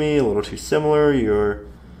samey, a little too similar, you're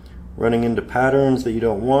running into patterns that you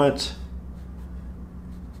don't want,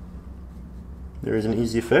 there is an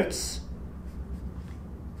easy fix.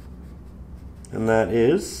 And that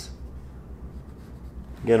is,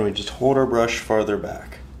 again, we just hold our brush farther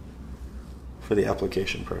back for the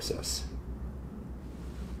application process.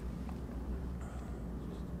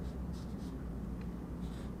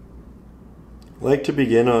 I like to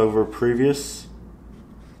begin over previous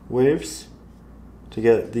waves to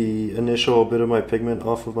get the initial bit of my pigment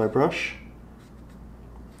off of my brush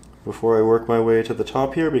before I work my way to the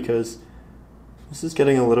top here, because this is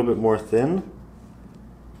getting a little bit more thin.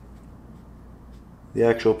 The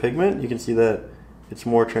actual pigment, you can see that it's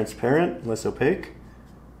more transparent, less opaque,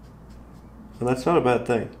 and that's not a bad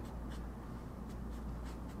thing.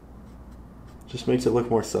 It just makes it look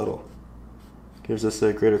more subtle. Gives us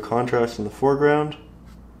a greater contrast in the foreground.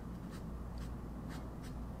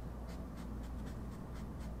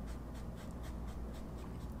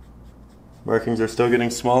 Markings are still getting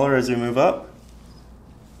smaller as we move up.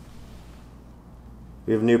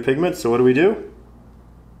 We have new pigment, so what do?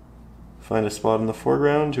 Find a spot in the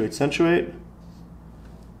foreground to accentuate.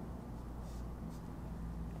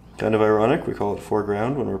 Kind of ironic, we call it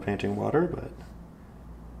foreground when we're painting water, but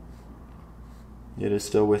it is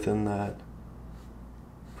still within that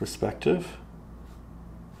perspective,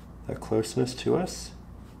 that closeness to us.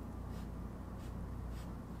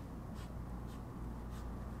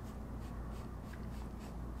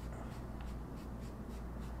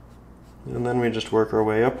 And then we just work our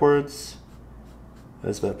way upwards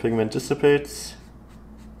as that pigment dissipates.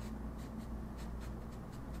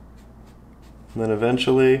 And then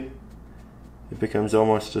eventually it becomes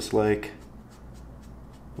almost just like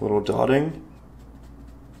a little dotting.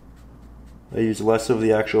 I use less of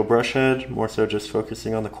the actual brush head, more so just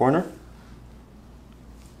focusing on the corner.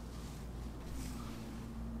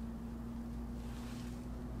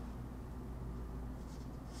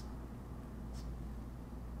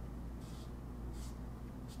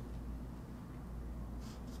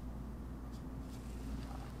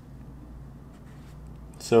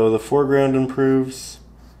 So the foreground improves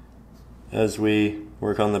as we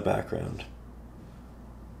work on the background.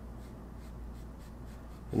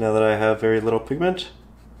 And now that I have very little pigment,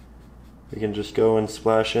 we can just go and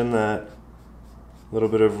splash in that little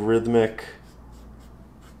bit of rhythmic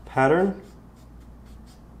pattern.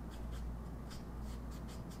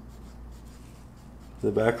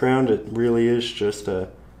 The background, it really is just a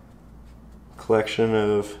collection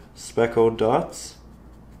of speckled dots.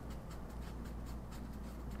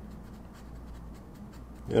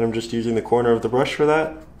 And I'm just using the corner of the brush for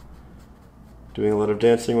that. Doing a lot of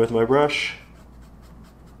dancing with my brush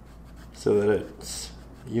so that it's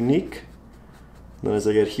unique. And then as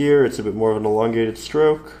I get here, it's a bit more of an elongated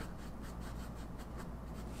stroke.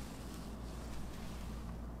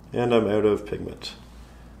 And I'm out of pigment.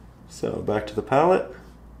 So back to the palette.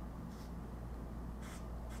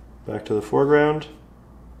 Back to the foreground.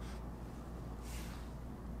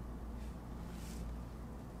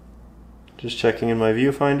 Just checking in my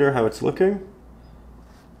viewfinder how it's looking,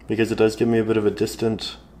 because it does give me a bit of a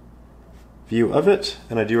distant view of it,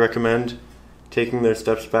 and I do recommend taking those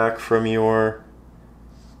steps back from your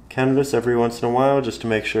canvas every once in a while just to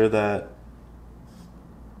make sure that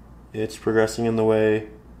it's progressing in the way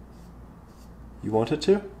you want it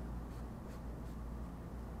to.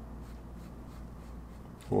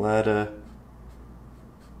 We'll add a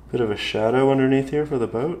bit of a shadow underneath here for the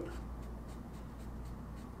boat.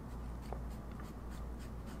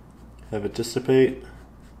 Have it dissipate.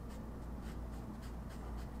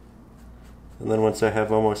 And then once I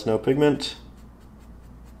have almost no pigment,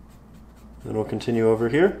 then we'll continue over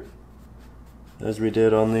here as we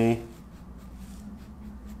did on the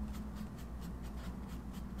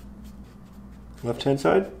left-hand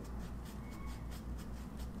side.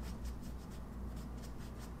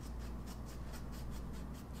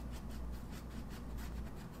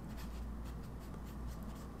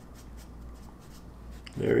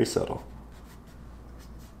 Very subtle.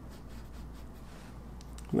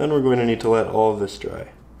 And then we're going to need to let all of this dry.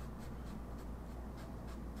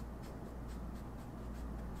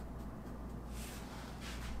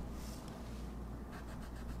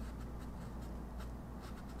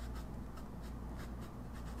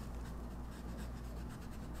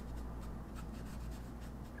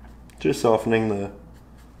 Just softening the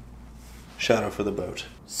shadow for the boat.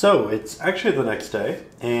 So it's actually the next day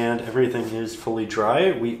and everything is fully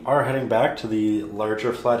dry. We are heading back to the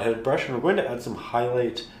larger flat-headed brush and we're going to add some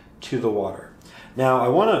highlight to the water. Now I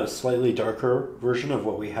want a slightly darker version of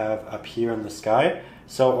what we have up here in the sky.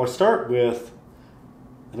 So I'll start with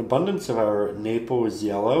an abundance of our Naples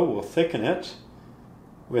yellow. We'll thicken it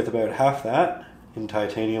with about half that in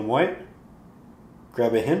titanium white.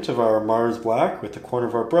 Grab a hint of our Mars black with the corner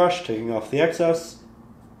of our brush, taking off the excess.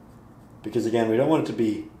 Because again, we don't want it to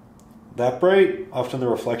be that bright. Often the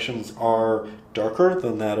reflections are darker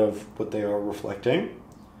than that of what they are reflecting.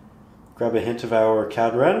 Grab a hint of our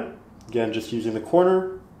Cad red. Again, just using the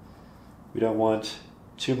corner. We don't want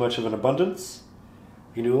too much of an abundance.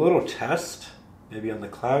 You can do a little test, maybe on the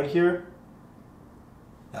cloud here.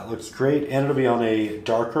 That looks great, and it'll be on a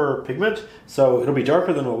darker pigment. So it'll be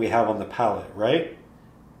darker than what we have on the palette, right?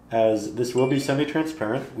 As this will be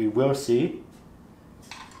semi-transparent, we will see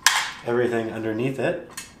everything underneath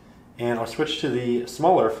it. And I'll switch to the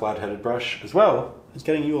smaller flat-headed brush as well. It's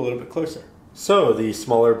getting you a little bit closer. So the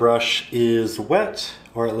smaller brush is wet,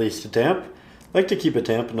 or at least damp. I like to keep it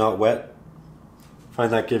damp, not wet.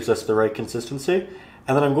 Find that gives us the right consistency.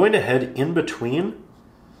 And then I'm going to head in between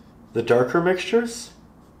the darker mixtures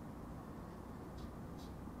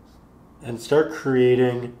and start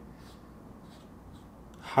creating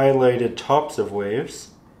highlighted tops of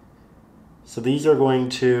waves. So these are going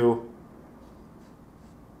to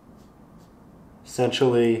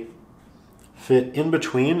essentially fit in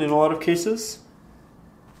between in a lot of cases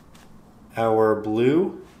our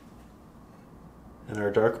blue and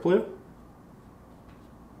our dark blue.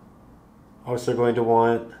 Also going to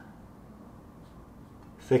want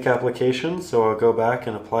thick applications, so I'll go back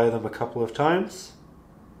and apply them a couple of times.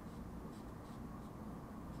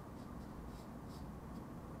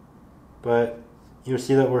 But you'll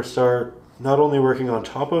see that we'll start not only working on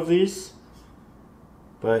top of these,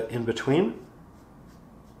 but in between,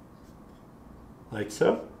 like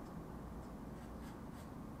so.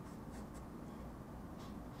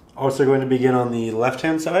 Also going to begin on the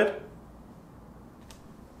left-hand side.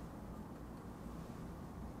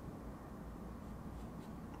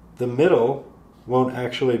 The middle won't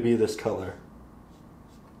actually be this color.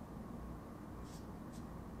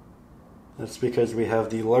 That's because we have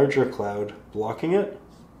the larger cloud blocking it.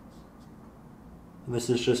 And this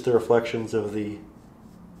is just the reflections of the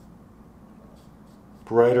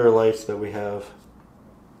brighter lights that we have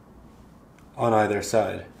on either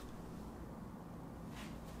side.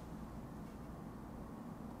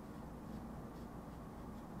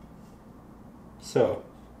 So,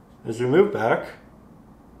 as we move back,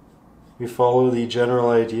 we follow the general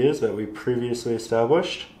ideas that we previously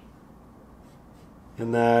established,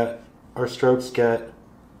 in that our strokes get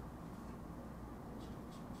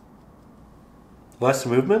less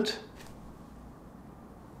movement.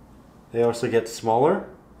 They also get smaller.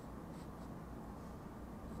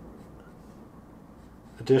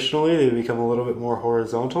 Additionally, they become a little bit more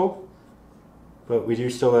horizontal, but we do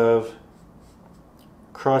still have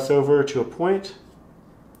crossover to a point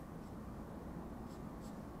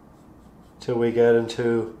till we get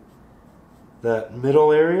into that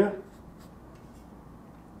middle area.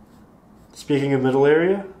 Speaking of middle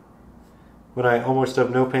area, when I almost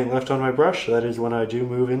have no paint left on my brush, that is when I do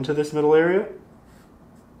move into this middle area.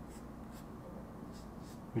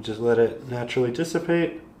 We just let it naturally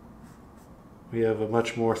dissipate. We have a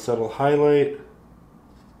much more subtle highlight.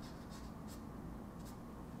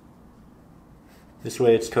 This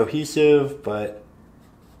way it's cohesive, but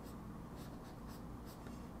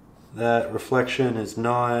that reflection is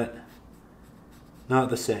not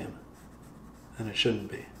the same, and it shouldn't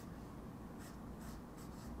be.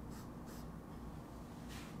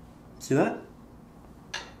 See that?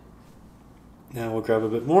 Now we'll grab a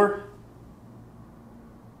bit more.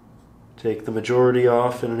 Take the majority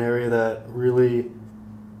off in an area that really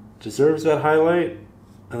deserves that highlight,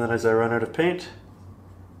 and then as I run out of paint,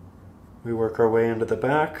 we work our way into the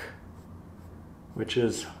back, which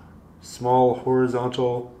is small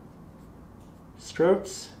horizontal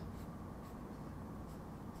strokes.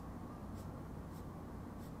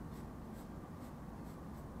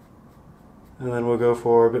 And then we'll go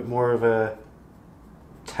for a bit more of a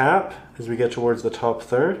tap as we get towards the top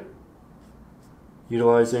third,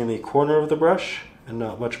 utilizing the corner of the brush and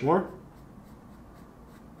not much more.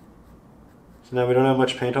 So now we don't have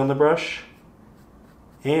much paint on the brush,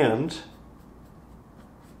 and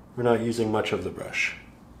we're not using much of the brush.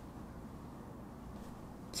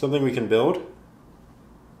 Something we can build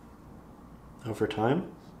over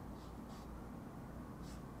time.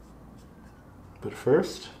 But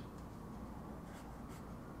first,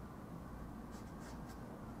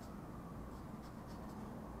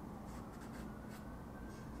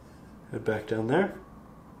 head back down there.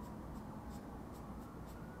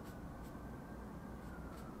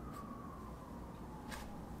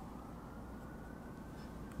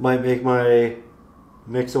 Might make my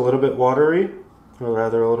mix a little bit watery, or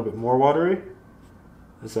rather a little bit more watery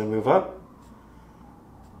as I move up.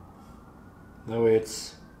 That way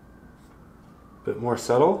it's a bit more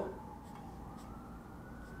subtle,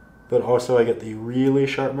 but also I get the really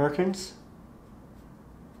sharp markings.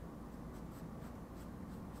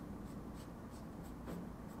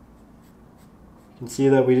 You can see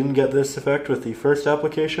that we didn't get this effect with the first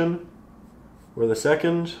application or the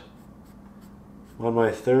second. On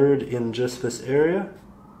my third in just this area.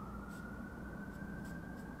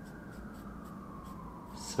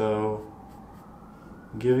 So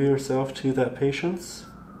give yourself to that patience.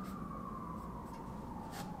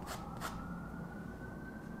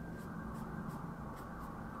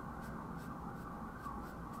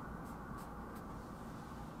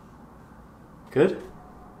 Good.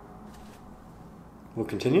 We'll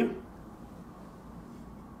continue.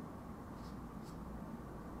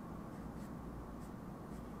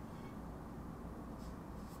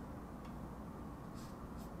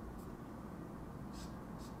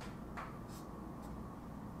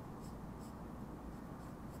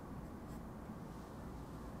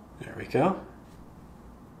 There we go.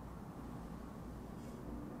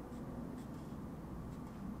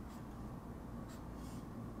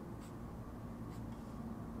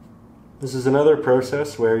 This is another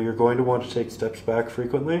process where you're going to want to take steps back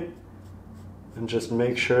frequently and just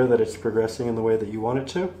make sure that it's progressing in the way that you want it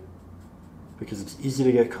to, because it's easy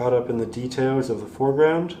to get caught up in the details of the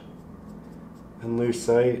foreground and lose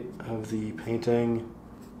sight of the painting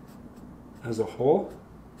as a whole.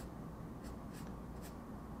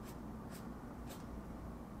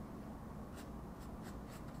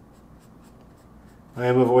 I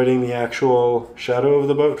am avoiding the actual shadow of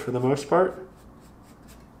the boat for the most part.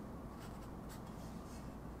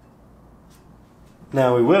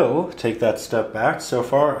 Now we will take that step back. So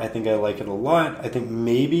far, I think I like it a lot. I think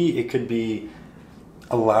maybe it could be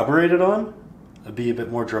elaborated on, be a bit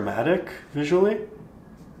more dramatic visually,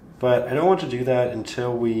 but I don't want to do that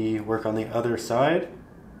until we work on the other side.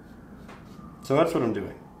 So that's what I'm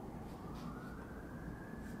doing.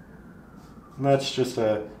 And that's just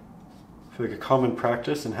I feel like a common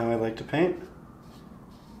practice in how I like to paint.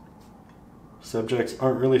 Subjects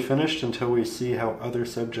aren't really finished until we see how other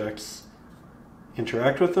subjects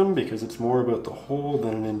interact with them, because it's more about the whole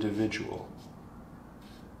than an individual.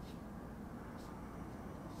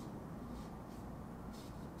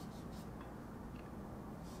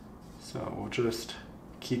 So we'll just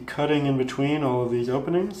keep cutting in between all of these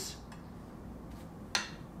openings.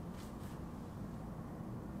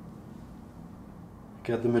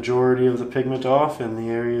 Get the majority of the pigment off in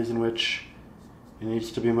the areas in which it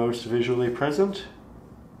needs to be most visually present.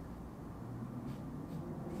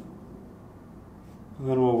 And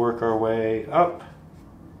then we'll work our way up,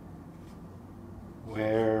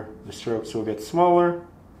 where the strokes will get smaller,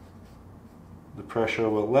 the pressure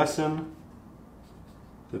will lessen,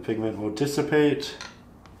 the pigment will dissipate,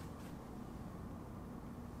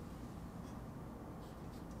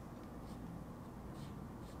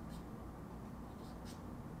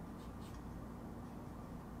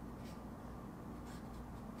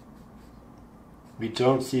 We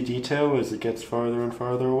don't see detail as it gets farther and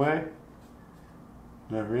farther away.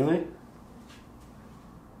 Not really.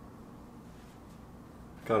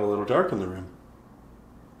 Got a little dark in the room.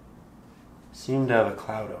 Seemed to have a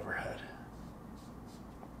cloud overhead.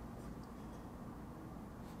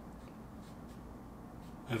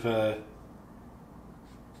 I have a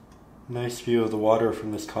nice view of the water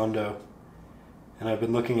from this condo, and I've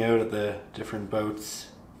been looking out at the different boats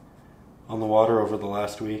on the water over the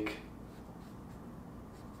last week.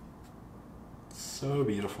 It's so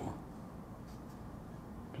beautiful.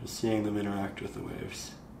 Just seeing them interact with the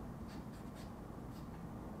waves.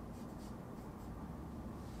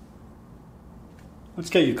 Let's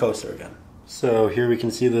get you closer again. So here we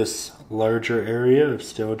can see this larger area of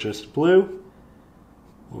still just blue.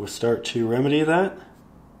 We'll start to remedy that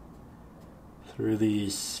through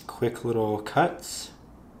these quick little cuts.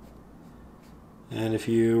 And if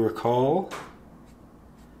you recall,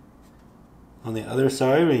 on the other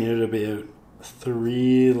side we needed about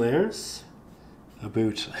 3 layers. A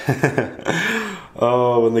boot.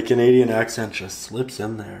 Oh, and the Canadian accent just slips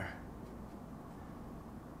in there.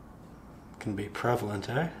 Can be prevalent,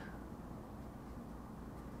 eh?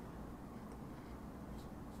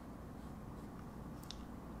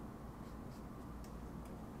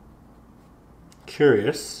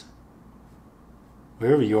 Curious,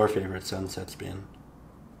 where have your favorite sunsets been?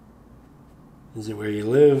 Is it where you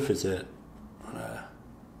live? Was it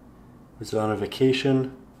on a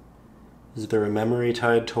vacation? Is there a memory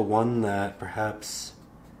tied to one that perhaps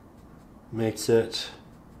makes it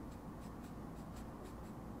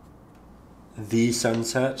the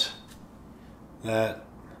sunset, that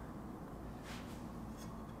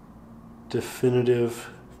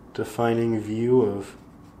definitive, defining view of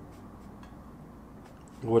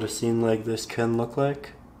what a scene like this can look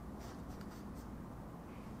like?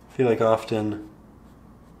 I feel like often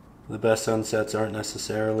the best sunsets aren't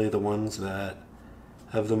necessarily the ones that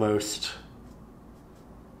have the most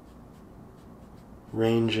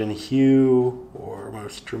range in hue or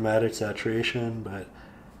most dramatic saturation, but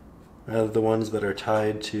rather the ones that are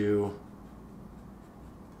tied to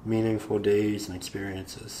meaningful days and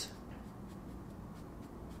experiences.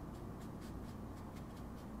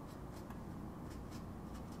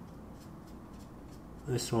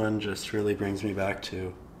 This one just really brings me back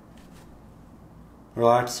to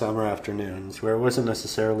relaxed summer afternoons, where it wasn't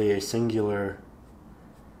necessarily a singular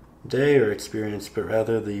day or experience, but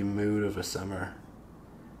rather the mood of a summer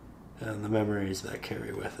and the memories that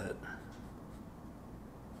carry with it.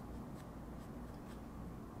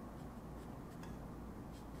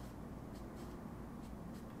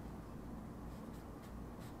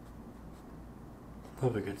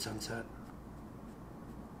 Love a good sunset.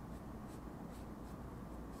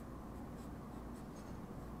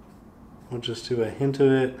 We'll just do a hint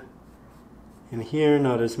of it in here,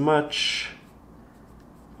 not as much,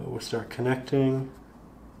 but we'll start connecting.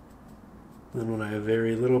 Then when I have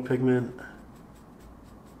very little pigment,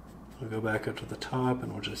 we'll go back up to the top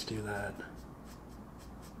and we'll just do that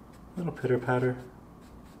little pitter patter.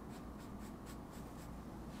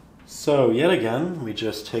 So yet again, we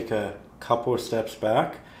just take a couple of steps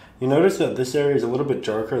back. You notice that this area is a little bit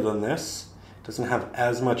darker than this. Doesn't have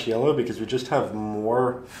as much yellow because we just have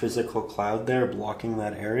more physical cloud there blocking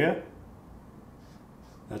that area.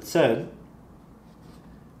 That said,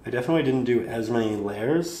 I definitely didn't do as many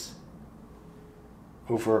layers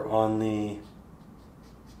over on the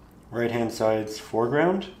right hand side's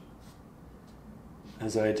foreground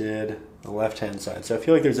as I did the left hand side. So I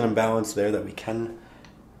feel like there's an imbalance there that we can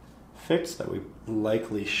fix, that we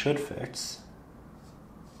likely should fix.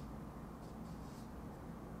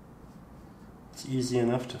 It's easy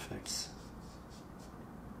enough to fix.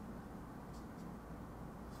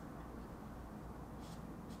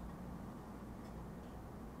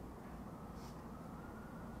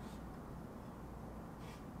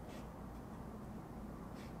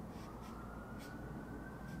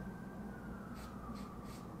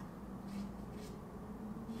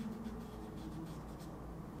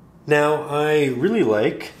 Now, I really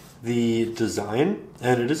like the design,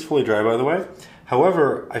 and it is fully dry by the way.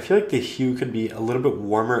 However, I feel like the hue could be a little bit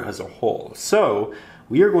warmer as a whole. So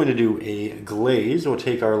we are going to do a glaze. We'll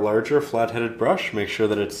take our larger flat-headed brush, make sure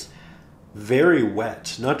that it's very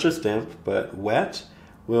wet, not just damp, but wet.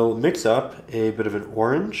 We'll mix up a bit of an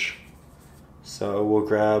orange. So we'll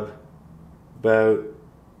grab about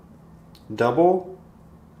double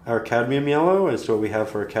our cadmium yellow as to what we have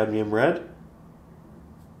for a cadmium red.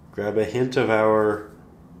 Grab a hint of our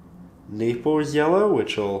Naples yellow,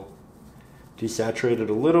 which will desaturate it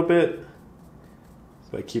a little bit.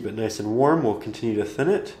 If I keep it nice and warm, we'll continue to thin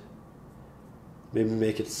it. Maybe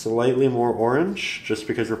make it slightly more orange, just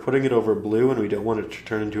because we're putting it over blue and we don't want it to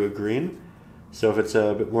turn into a green. So if it's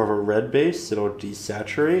a bit more of a red base, it'll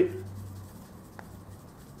desaturate.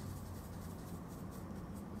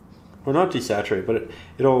 Or not desaturate, but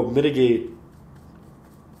it'll mitigate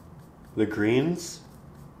the greens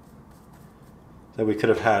that we could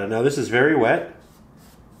have had. Now this is very wet.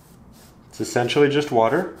 It's essentially just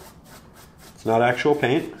water. It's not actual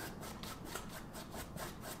paint.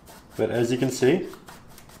 But as you can see,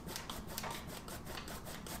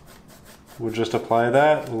 we'll just apply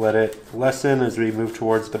that, we'll let it lessen as we move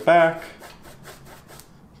towards the back.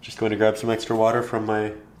 Just going to grab some extra water from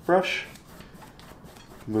my brush,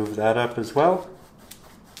 move that up as well.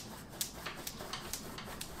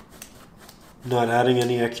 Not adding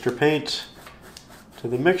any extra paint to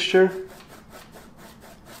the mixture.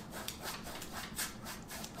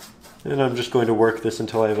 And I'm just going to work this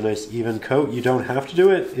until I have a nice even coat. You don't have to do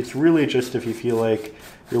it. It's really just if you feel like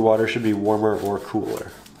your water should be warmer or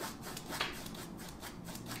cooler.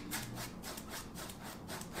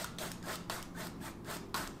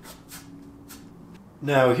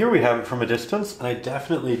 Now here we have it from a distance, and I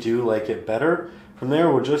definitely do like it better. From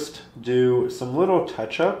there we'll just do some little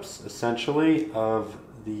touch-ups, essentially, of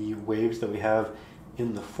the waves that we have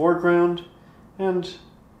in the foreground. And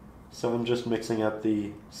so I'm just mixing up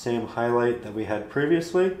the same highlight that we had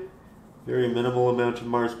previously. Very minimal amount of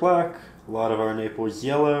Mars Black, a lot of our Naples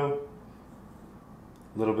yellow,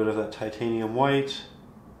 a little bit of that titanium white,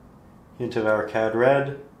 hint of our Cad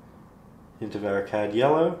red, hint of our Cad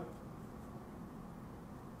yellow.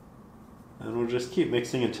 And we'll just keep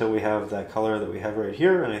mixing until we have that color that we have right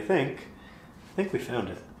here, and I think we found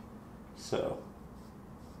it. So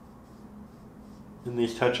in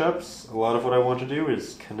these touch-ups, a lot of what I want to do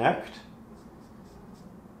is connect.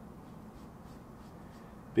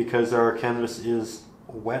 Because our canvas is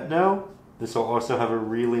wet now, this will also have a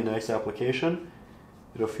really nice application.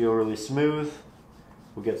 It'll feel really smooth.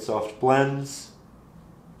 We'll get soft blends.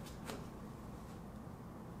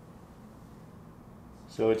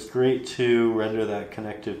 So it's great to render that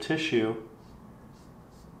connective tissue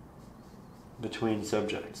between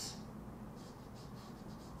subjects.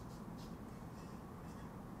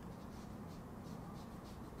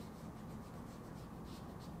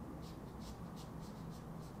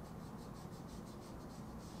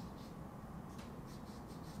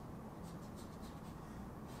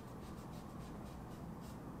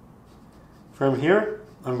 From here,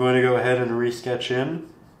 I'm going to go ahead and re-sketch in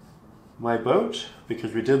my boat,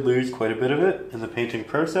 because we did lose quite a bit of it in the painting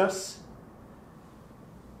process.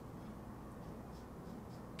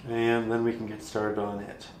 And then we can get started on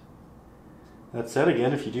it. That said,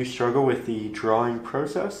 again, if you do struggle with the drawing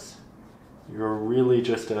process, you're really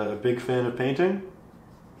just a big fan of painting,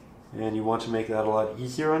 and you want to make that a lot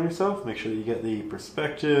easier on yourself, make sure that you get the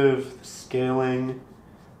perspective, the scaling,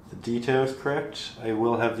 the details correct. I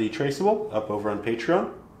will have the traceable up over on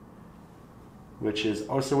Patreon, which is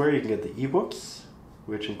also where you can get the ebooks,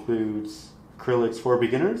 which includes Acrylics for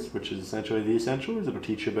Beginners, which is essentially the essentials. It'll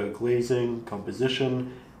teach you about glazing,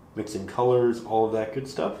 composition, mixing colors, all of that good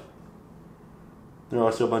stuff. There are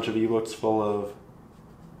also a bunch of ebooks full of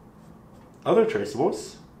other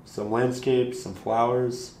traceables, some landscapes, some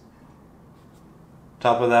flowers.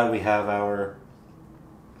 Top of that, we have our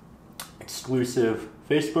exclusive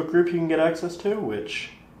Facebook group you can get access to, which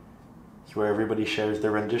is where everybody shares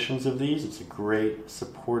their renditions of these. It's a great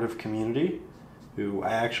supportive community who I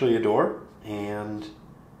actually adore, and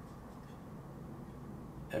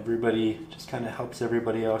everybody just kind of helps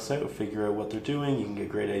everybody else out, figure out what they're doing. You can get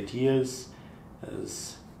great ideas,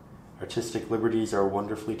 as artistic liberties are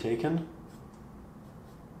wonderfully taken.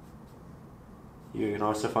 You can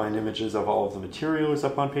also find images of all of the materials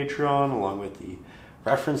up on Patreon, along with the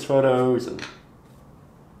reference photos and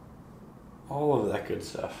all of that good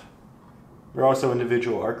stuff. There are also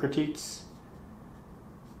individual art critiques,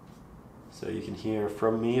 so you can hear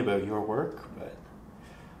from me about your work, but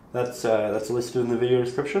that's listed in the video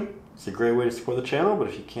description. It's a great way to support the channel, but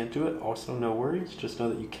if you can't do it, also no worries. Just know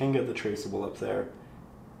that you can get the traceable up there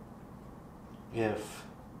if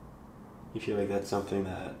you feel like that's something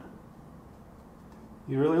that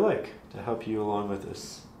you really like to help you along with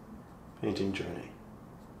this painting journey.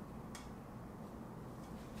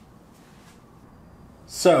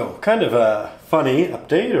 So, kind of a funny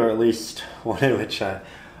update, or at least one in which I'm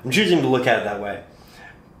choosing to look at it that way.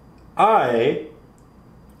 I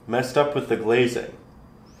messed up with the glazing,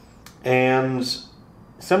 and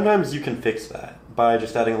sometimes you can fix that by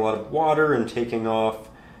just adding a lot of water and taking off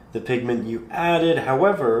the pigment you added.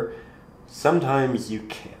 However, sometimes you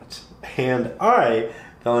can't, and I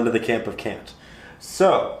fell into the camp of can't.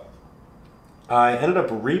 So I ended up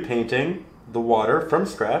repainting the water from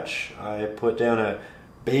scratch. I put down a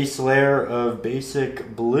base layer of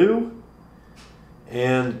basic blue,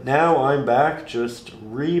 and now I'm back just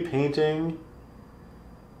repainting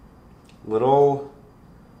little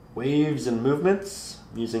waves and movements,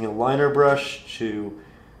 using a liner brush to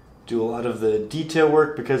do a lot of the detail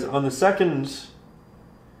work, because on the second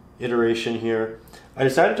iteration here, I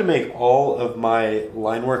decided to make all of my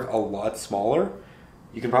line work a lot smaller.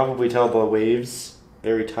 You can probably tell the waves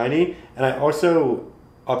very tiny, and I also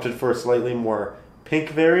opted for a slightly more pink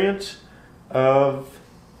variant of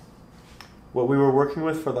what we were working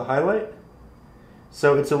with for the highlight.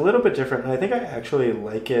 So it's a little bit different, and I think I actually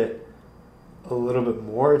like it a little bit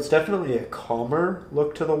more. It's definitely a calmer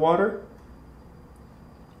look to the water,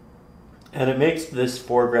 and it makes this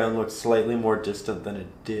foreground look slightly more distant than it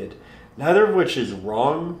did. Neither of which is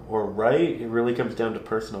wrong or right. It really comes down to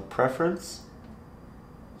personal preference.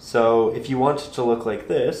 So if you want it to look like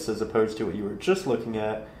this, as opposed to what you were just looking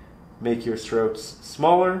at, make your strokes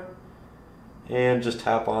smaller and just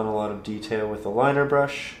tap on a lot of detail with the liner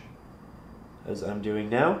brush, as I'm doing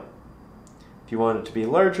now. If you want it to be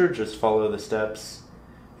larger, just follow the steps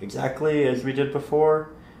exactly as we did before,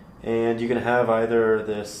 and you can have either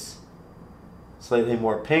this slightly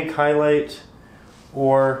more pink highlight,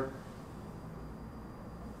 or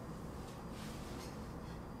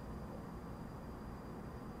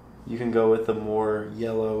you can go with the more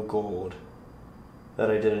yellow gold that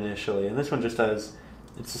I did initially. And this one just has,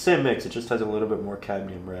 it's the same mix, it just has a little bit more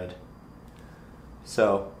cadmium red.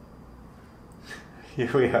 So,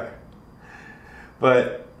 here we are.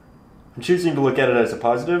 But I'm choosing to look at it as a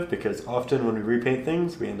positive, because often when we repaint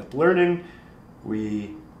things, we end up learning,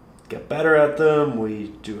 we get better at them,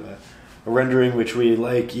 we do a rendering which we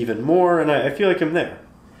like even more, and I feel like I'm there.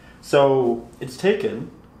 So it's taken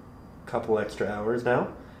a couple extra hours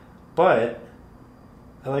now, but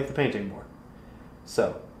I like the painting more.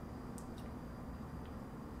 So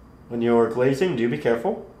when you're glazing, do be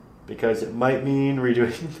careful, because it might mean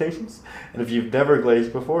redoing things. And if you've never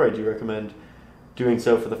glazed before, I do recommend doing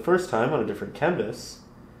so for the first time on a different canvas.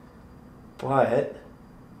 But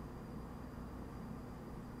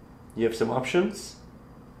you have some options,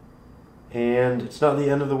 and it's not the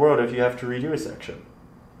end of the world if you have to redo a section.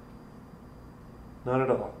 Not at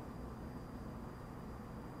all.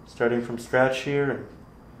 Starting from scratch here and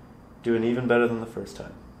doing even better than the first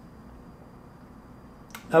time.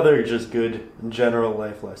 Another just good general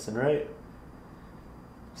life lesson, right?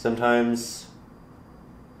 Sometimes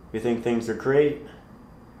we think things are great,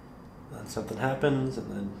 and then something happens,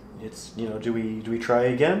 and then it's, you know, do we try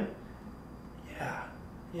again?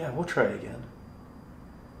 Yeah, we'll try again.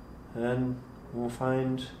 And we'll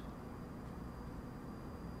find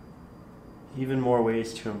even more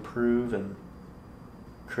ways to improve and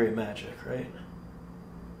create magic, right?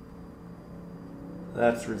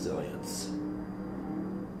 That's resilience.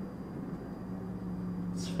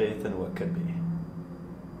 It's faith in what could be.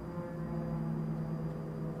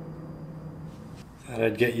 Thought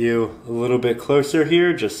I'd get you a little bit closer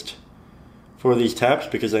here just for these taps,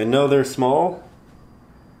 because I know they're small.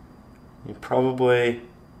 You're probably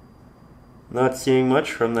not seeing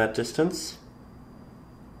much from that distance.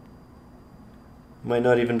 Might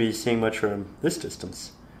not even be seeing much from this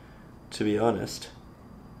distance, to be honest.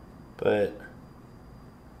 But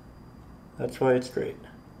that's why it's great.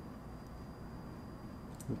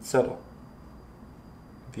 It's subtle.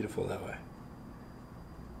 Beautiful that way.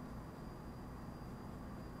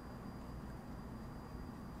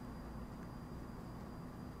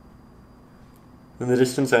 In the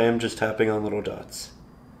distance, I am just tapping on little dots.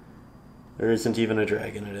 There isn't even a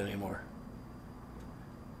drag in it anymore.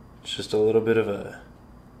 It's just a little bit of a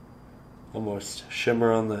almost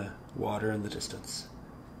shimmer on the water in the distance.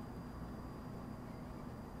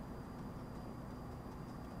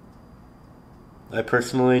 I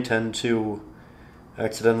personally tend to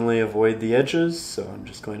accidentally avoid the edges, so I'm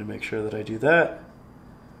just going to make sure that I do that.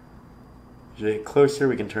 As we get closer,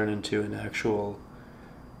 we can turn into an actual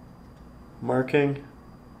marking.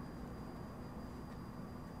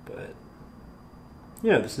 But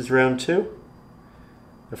yeah, this is round 2.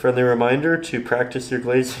 A friendly reminder to practice your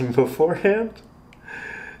glazing beforehand,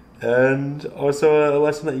 and also a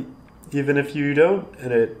lesson that even if you don't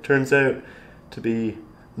and it turns out to be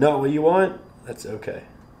not what you want, that's okay.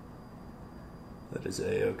 That is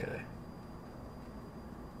a-okay.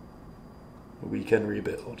 We can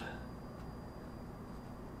rebuild.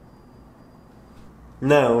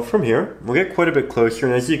 Now, from here, we'll get quite a bit closer,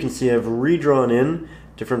 and as you can see, I've redrawn in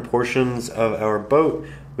different portions of our boat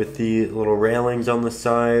with the little railings on the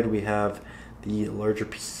side. We have the larger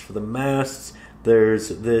pieces for the masts, there's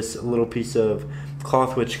this little piece of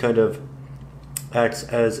cloth which kind of acts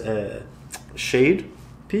as a shade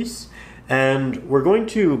piece, and we're going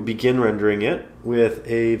to begin rendering it with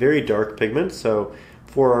a very dark pigment. So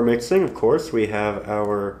for our mixing, of course, we have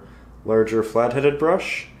our larger flat-headed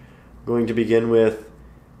brush. I'm going to begin with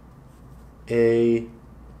a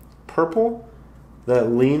purple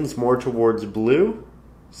that leans more towards blue,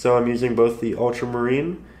 so I'm using both the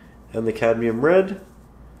Ultramarine and the Cadmium red.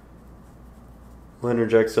 We'll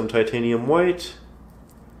interject some titanium white.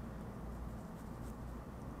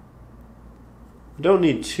 Don't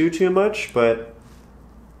need too much, but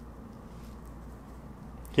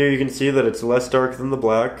here you can see that it's less dark than the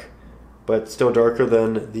black, but still darker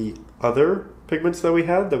than the other pigments that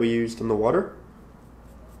we used in the water.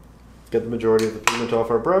 Get the majority of the pigment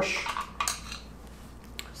off our brush.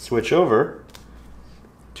 Switch over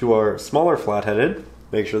to our smaller flat-headed.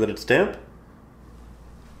 Make sure that it's damp.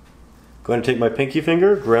 Going to take my pinky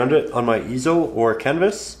finger, ground it on my easel or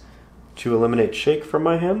canvas to eliminate shake from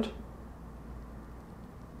my hand.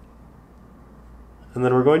 And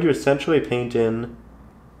then we're going to essentially paint in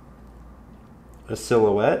a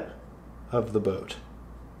silhouette of the boat.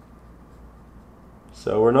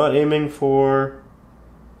 So we're not aiming for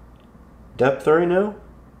depth right now.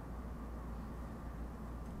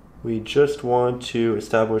 We just want to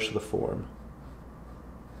establish the form.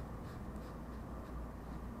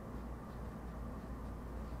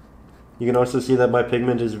 You can also see that my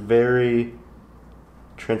pigment is very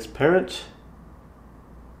transparent.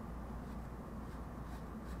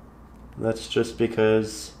 That's just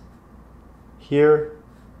because here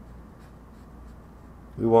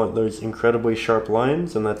we want those incredibly sharp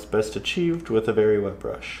lines, and that's best achieved with a very wet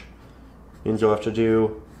brush. Means you'll have to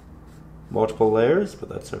do multiple layers, but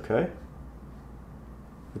that's okay.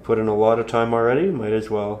 We put in a lot of time already, might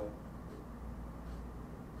as well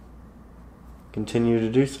continue to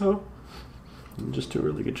do so and just do a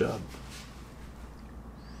really good job.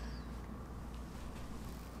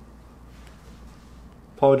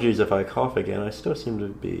 Apologies if I cough again, I still seem to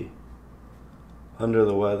be under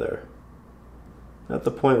the weather. At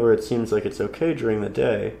the point where it seems like it's okay during the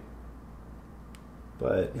day,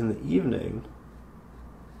 but in the evening,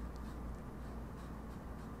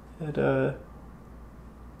 it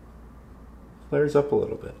flares up a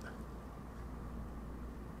little bit.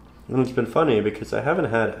 And it's been funny because I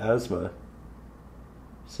haven't had asthma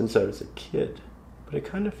since I was a kid, but it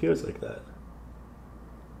kind of feels like that.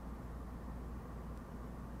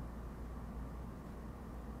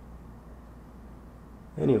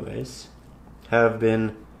 Anyways, have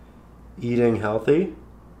been eating healthy,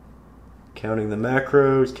 counting the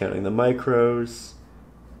macros, counting the micros,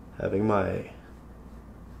 having my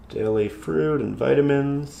daily fruit and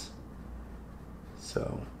vitamins,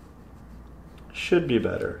 so should be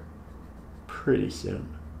better pretty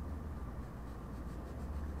soon.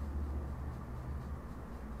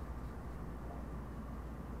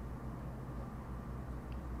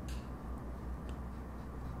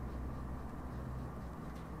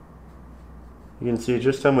 You can see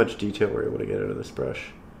just how much detail we're able to get out of this brush.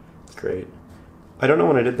 It's great. I don't know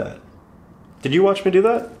when I did that. Did you watch me do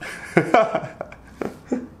that?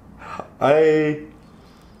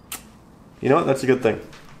 You know what? That's a good thing.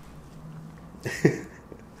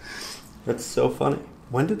 That's so funny.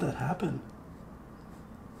 When did that happen?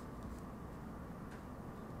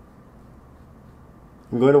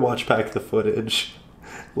 I'm going to watch back the footage.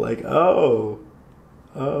 Like, oh,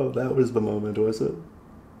 that was the moment, was it?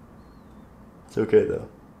 It's okay though.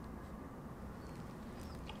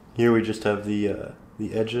 Here we just have the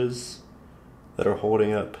edges that are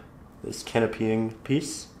holding up this canopying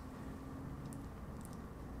piece.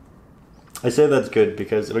 I say that's good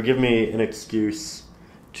because it'll give me an excuse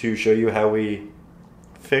to show you how we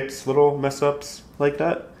fix little mess ups like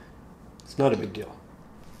that. It's not a big deal.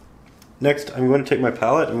 Next, I'm going to take my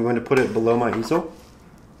palette and I'm going to put it below my easel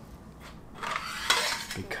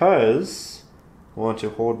because I want to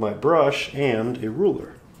hold my brush and a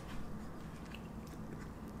ruler.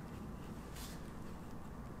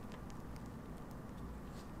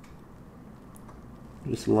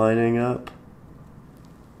 Just lining up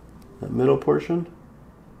that middle portion.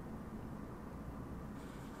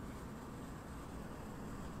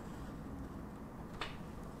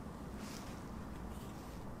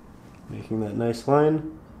 Making that nice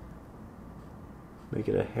line. Make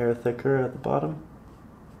it a hair thicker at the bottom.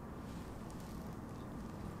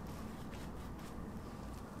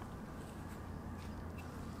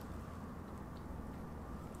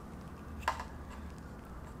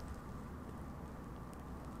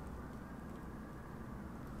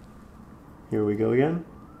 Here we go again.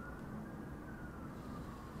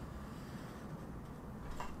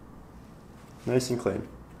 Nice and clean.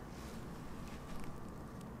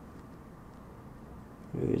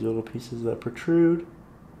 These little pieces that protrude.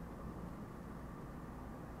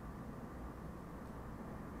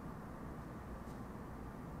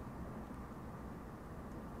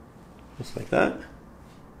 Just like that. You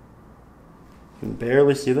can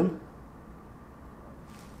barely see them.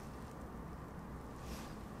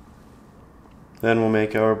 Then we'll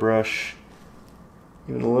make our brush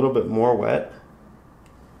even a little bit more wet.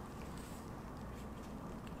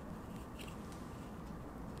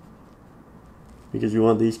 Because you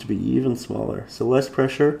want these to be even smaller. So less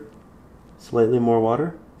pressure, slightly more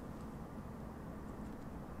water.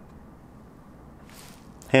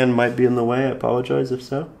 Hand might be in the way, I apologize if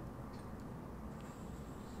so.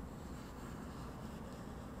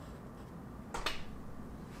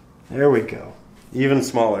 There we go. Even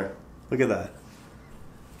smaller. Look at that.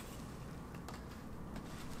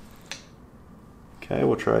 Okay,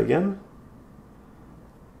 we'll try again.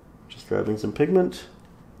 Just grabbing some pigment.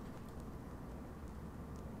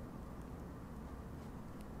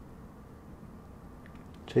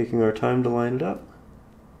 Taking our time to line it up.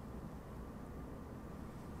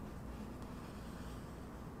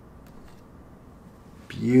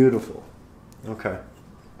 Beautiful. Okay.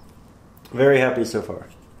 Very happy so far.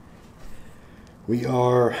 We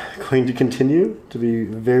are going to continue to be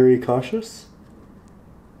very cautious.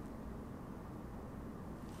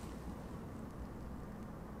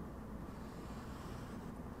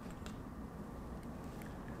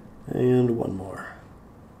 And one more.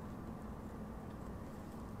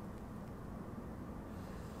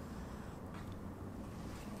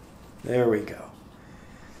 There we go.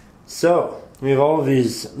 So, we have all of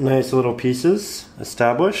these nice little pieces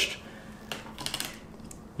established.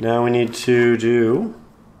 Now we need to do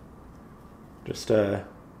just a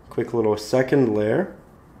quick little second layer.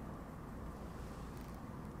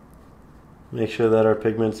 Make sure that our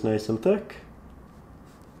pigment's nice and thick.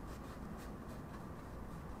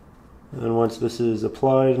 And then once this is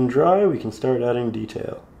applied and dry, we can start adding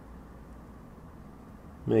detail.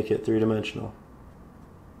 Make it three-dimensional.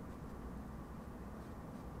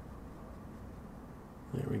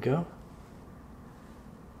 There we go.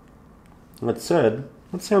 That said,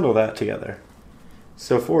 let's handle that together.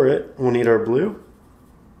 So for it, we'll need our blue,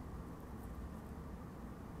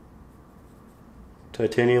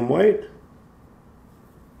 titanium white,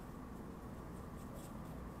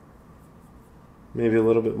 maybe a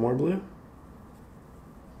little bit more blue.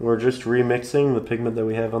 We're just remixing the pigment that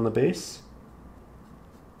we have on the base.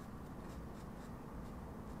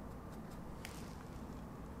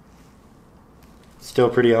 Still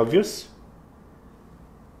pretty obvious.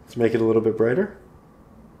 Let's make it a little bit brighter.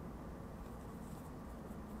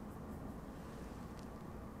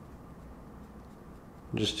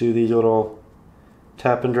 Just do these little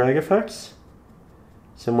tap and drag effects,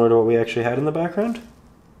 similar to what we actually had in the background.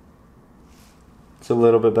 It's a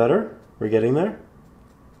little bit better. We're getting there.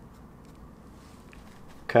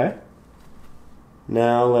 Okay.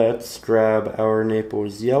 Now let's grab our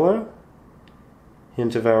Naples yellow,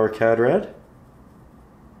 hint of our cad red,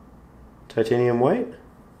 titanium white.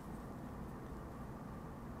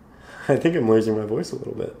 I think I'm losing my voice a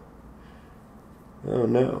little bit. Oh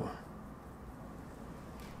no.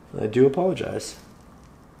 I do apologize.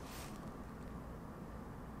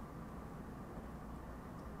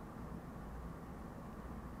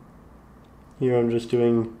 Here I'm just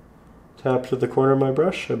doing taps with the corner of my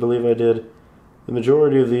brush. I believe I did the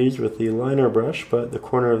majority of these with the liner brush, but the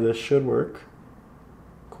corner of this should work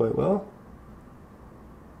quite well.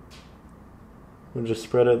 We'll just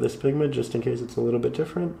spread out this pigment just in case it's a little bit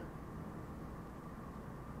different.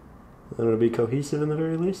 And it'll be cohesive in the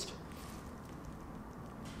very least.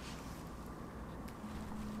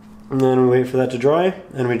 And then we wait for that to dry,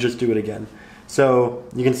 and we just do it again. So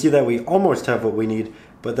you can see that we almost have what we need,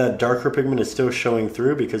 but that darker pigment is still showing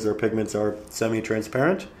through because our pigments are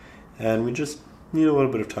semi-transparent, and we just need a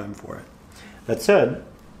little bit of time for it. That said,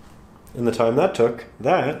 in the time that took,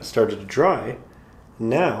 that started to dry.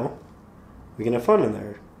 Now we can have fun in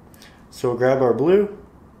there. So we'll grab our blue,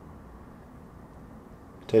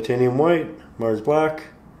 titanium white, Mars black,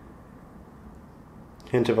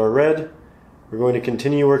 hint of our red. We're going to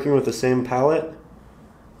continue working with the same palette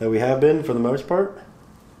that we have been for the most part.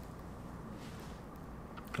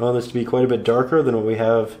 I want this to be quite a bit darker than what we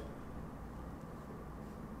have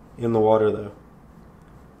in the water though.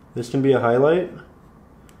 This can be a highlight,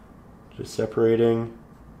 just separating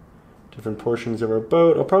different portions of our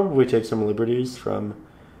boat. I'll probably take some liberties from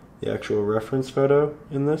the actual reference photo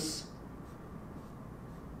in this.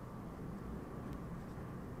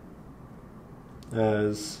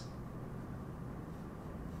 As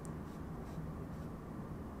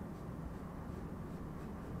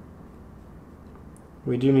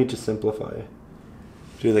We do need to simplify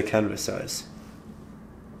to the canvas size.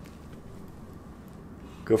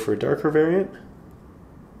 Go for a darker variant.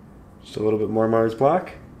 Just a little bit more Mars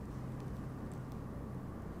Black.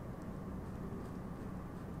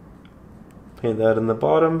 Paint that in the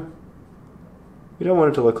bottom. We don't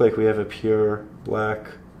want it to look like we have a pure black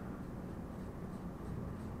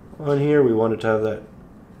on here. We want it to have that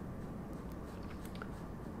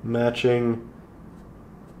matching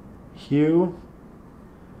hue.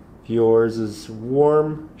 If yours is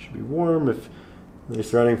warm, it should be warm. If the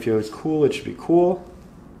surrounding view is cool, it should be cool.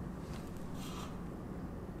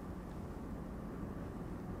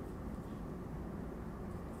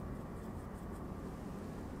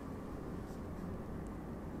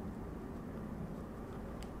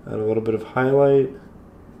 Add a little bit of highlight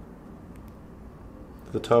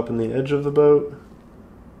to the top and the edge of the boat.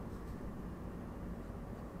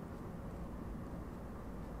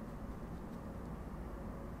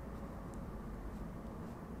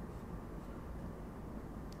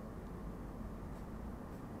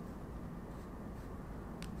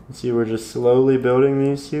 See, we're just slowly building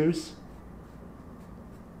these hues.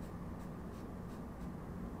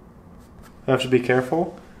 I have to be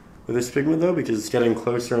careful with this pigment though, because it's getting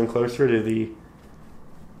closer and closer to the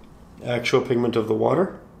actual pigment of the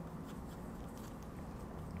water.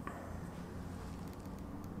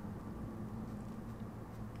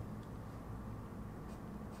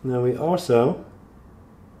 Now we also,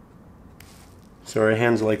 sorry,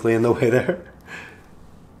 hands likely in the way there,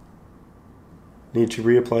 need to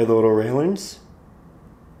reapply the little railings.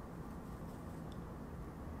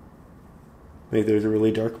 Maybe there's a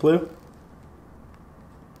really dark blue.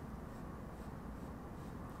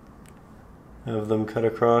 Have them cut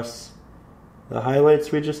across the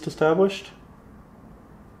highlights we just established.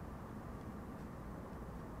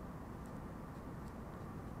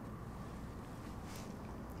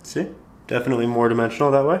 See? Definitely more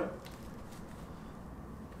dimensional that way.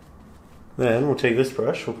 Then we'll take this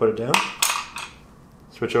brush, we'll put it down.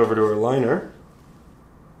 Switch over to our liner.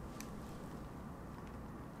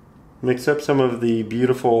 Mix up some of the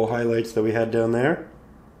beautiful highlights that we had down there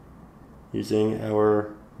using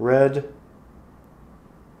our red,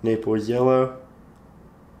 Naples yellow,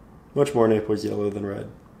 much more Naples yellow than red,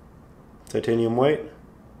 titanium white,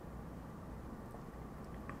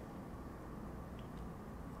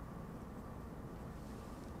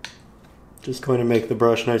 just going to make the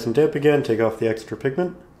brush nice and damp again, take off the extra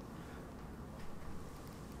pigment.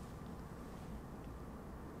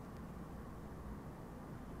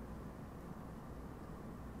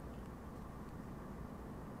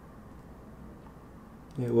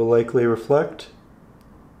 It will likely reflect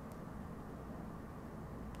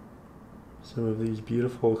some of these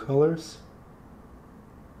beautiful colors.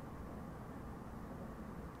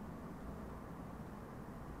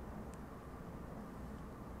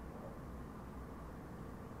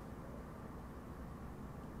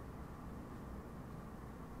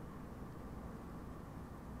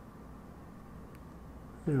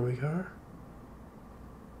 There we go.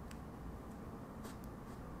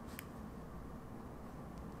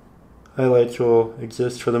 Highlights will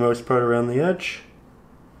exist for the most part around the edge,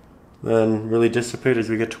 then really dissipate as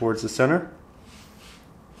we get towards the center.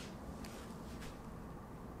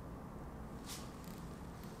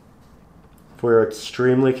 If we're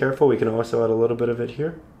extremely careful, we can also add a little bit of it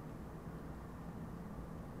here.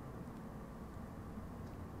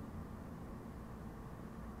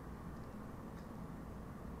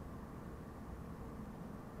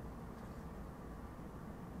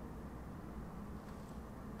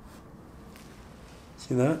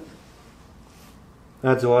 See that?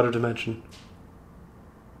 Adds a lot of dimension.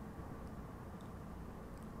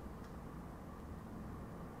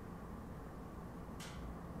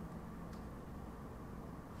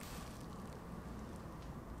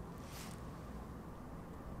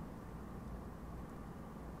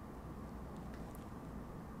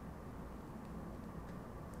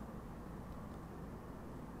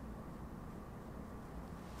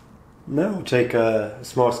 Now we'll take a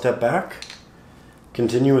small step back.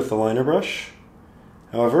 Continue with the liner brush.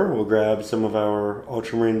 However, we'll grab some of our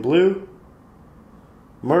ultramarine blue,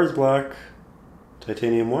 Mars black,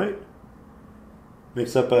 titanium white,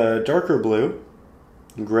 mix up a darker blue,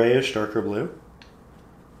 grayish darker blue.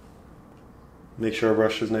 Make sure our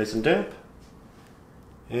brush is nice and damp.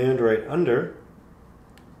 And right under,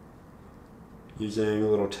 using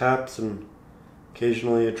little taps and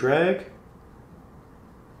occasionally a drag,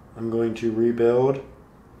 I'm going to rebuild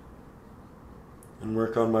and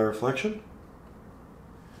work on my reflection,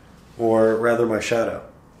 or rather my shadow.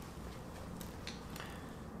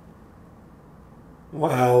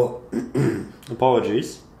 While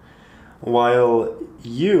apologies. While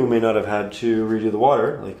you may not have had to redo the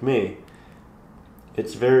water, like me,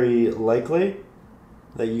 it's very likely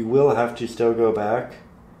that you will have to still go back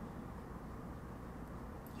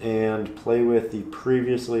and play with the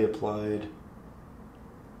previously applied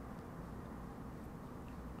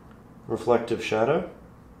reflective shadow.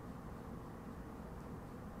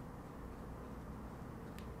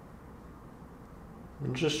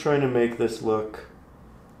 I'm just trying to make this look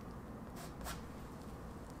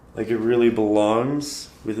like it really belongs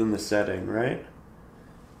within the setting, right?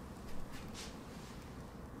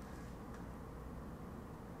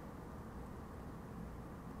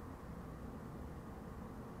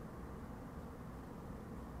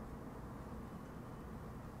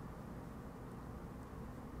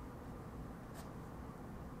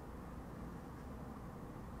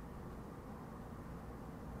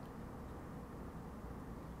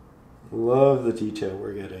 Love the detail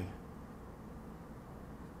we're getting.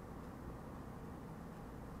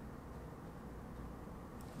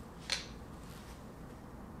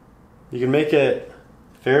 You can make it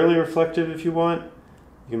fairly reflective if you want.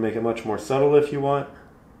 You can make it much more subtle if you want.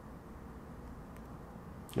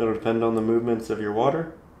 It'll depend on the movements of your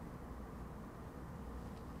water.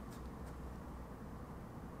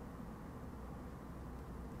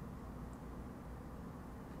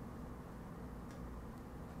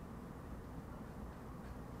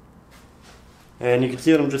 And you can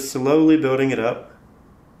see that I'm just slowly building it up.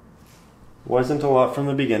 Wasn't a lot from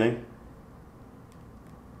the beginning.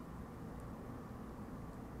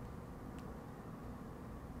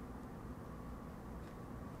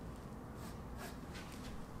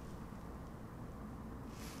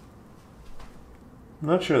 I'm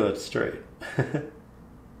not sure that's straight.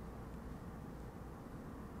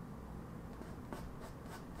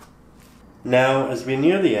 Now, as we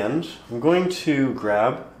near the end, I'm going to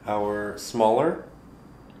grab our smaller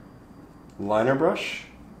liner brush,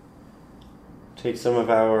 take some of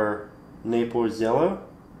our Naples yellow,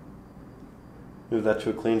 move that to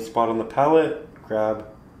a clean spot on the palette, grab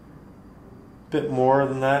a bit more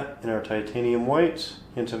than that in our titanium white,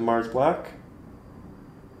 hint of Mars black.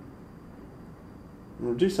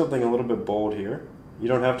 We'll do something a little bit bold here. You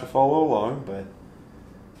don't have to follow along, but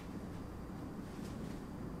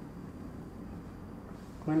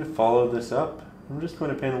I'm going to follow this up. I'm just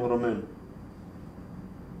going to paint a little moon.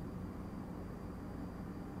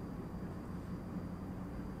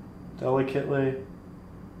 Delicately,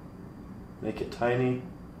 make it tiny.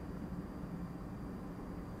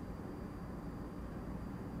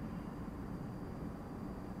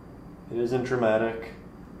 It isn't dramatic.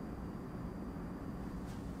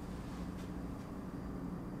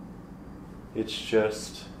 It's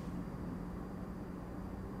just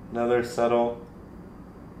another subtle,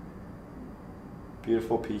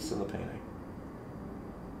 beautiful piece in the painting.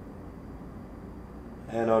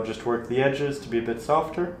 And I'll just work the edges to be a bit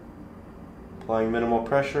softer, applying minimal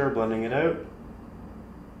pressure, blending it out.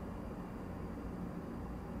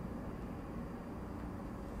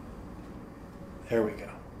 There we go.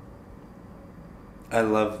 I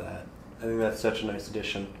love that. I think that's such a nice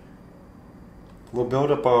addition. We'll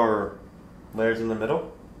build up our layers in the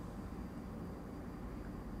middle.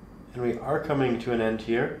 And we are coming to an end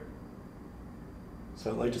here.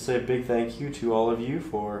 So I'd like to say a big thank you to all of you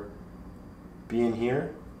for being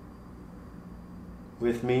here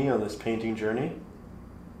with me on this painting journey.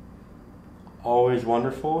 Always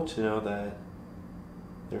wonderful to know that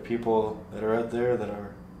there are people that are out there that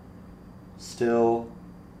are still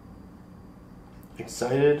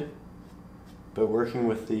excited but working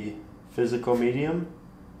with the physical medium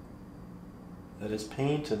that is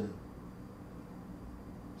paint, and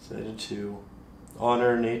excited to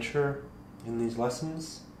honor nature in these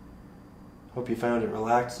lessons. Hope you found it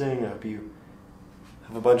relaxing. I hope you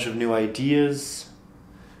have a bunch of new ideas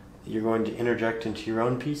that you're going to interject into your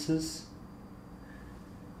own pieces,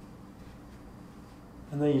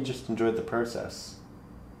 and that you just enjoyed the process.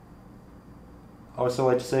 I also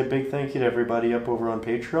like to say a big thank you to everybody up over on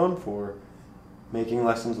Patreon for making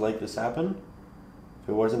lessons like this happen. If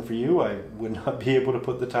it wasn't for you, I would not be able to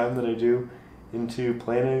put the time that I do into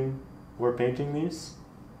planning or painting these.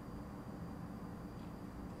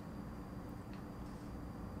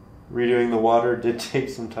 Redoing the water did take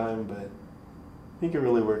some time, but I think it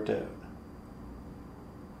really worked out.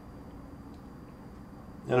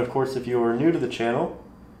 And of course, if you are new to the channel,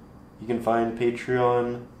 you can find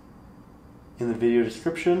Patreon in the video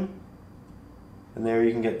description, and there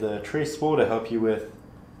you can get the traceable to help you with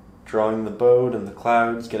drawing the boat and the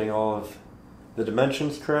clouds, getting all of the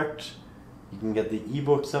dimensions correct. You can get the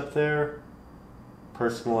ebooks up there,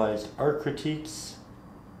 personalized art critiques,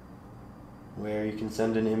 where you can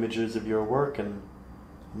send in images of your work and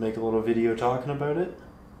make a little video talking about it.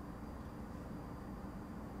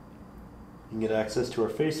 You can get access to our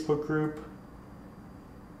Facebook group,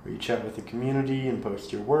 where you chat with the community and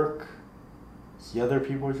post your work, see other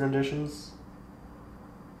people's renditions.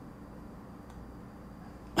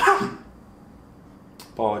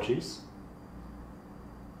 Apologies.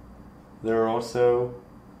 There are also,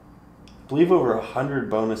 I believe, over 100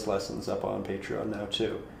 bonus lessons up on Patreon now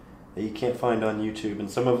too, that you can't find on YouTube,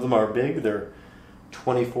 and some of them are big. They're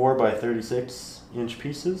 24 by 36 inch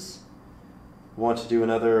pieces. I want to do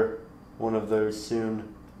another one of those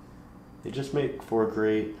soon. They just make for a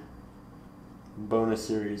great bonus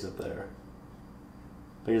series up there,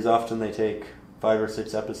 because often they take 5 or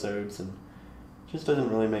 6 episodes and it just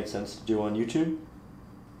doesn't really make sense to do on YouTube,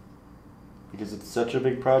 because it's such a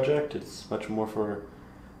big project. It's much more for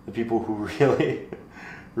the people who really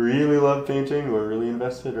really love painting, who are really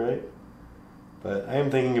invested, right? But I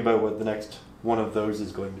am thinking about what the next one of those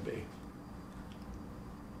is going to be.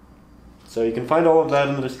 So you can find all of that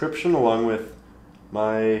in the description, along with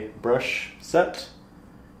my brush set,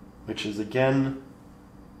 which is again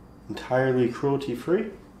entirely cruelty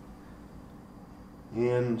free,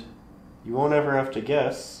 and you won't ever have to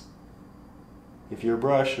guess if your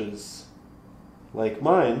brush is like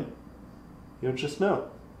mine. You'll just know,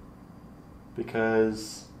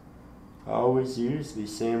 because I always use the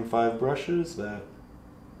same 5 brushes that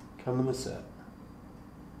come in the set.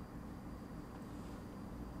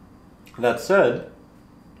 That said,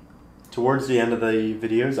 towards the end of the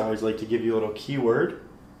videos, I always like to give you a little keyword,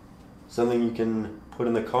 something you can put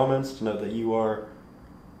in the comments to know that you are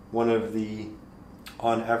one of the,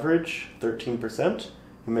 on average, 13%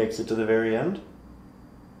 who makes it to the very end.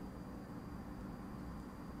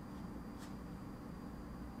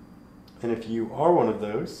 And if you are one of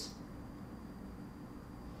those,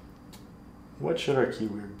 what should our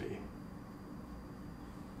keyword be?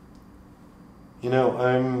 You know,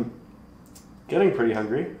 I'm getting pretty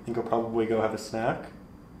hungry. I think I'll probably go have a snack.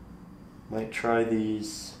 Might try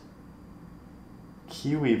these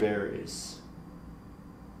kiwi berries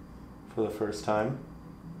for the first time.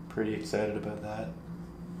 Pretty excited about that.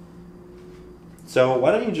 So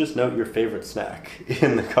why don't you just note your favorite snack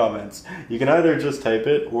in the comments? You can either just type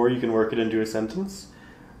it, or you can work it into a sentence,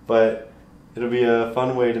 but it'll be a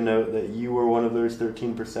fun way to note that you were one of those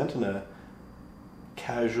 13% in a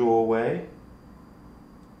casual way.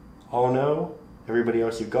 I'll know. Everybody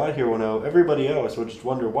else who got here will know. Everybody else will just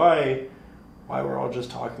wonder why we're all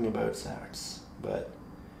just talking about snacks. But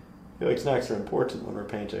I feel like snacks are important when we're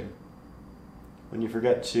painting. When you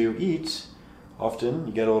forget to eat, often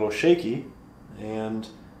you get a little shaky and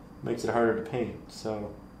it makes it harder to paint.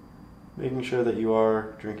 So making sure that you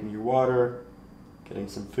are drinking your water, getting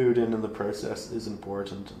some food in the process is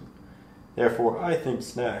important. And therefore, I think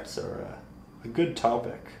snacks are a good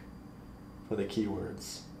topic for the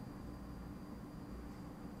keywords.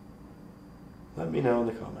 Let me know in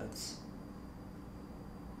the comments.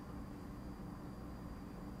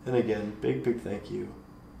 And again, big thank you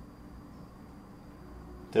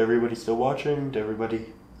to everybody still watching, to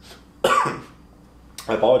everybody...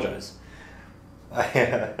 I apologize.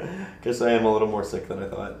 I guess I am a little more sick than I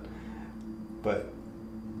thought. But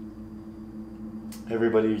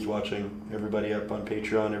everybody who's watching, everybody up on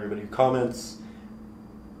Patreon, everybody who comments,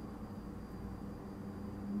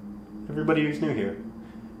 everybody who's new here,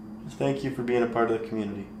 just thank you for being a part of the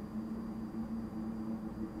community.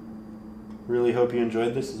 Really hope you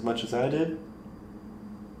enjoyed this as much as I did.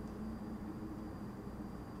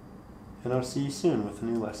 And I'll see you soon with a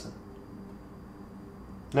new lesson.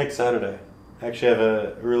 Next Saturday. I actually have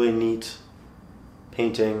a really neat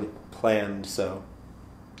painting planned, so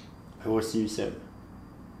I will see you soon.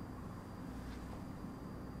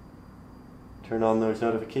 Turn on those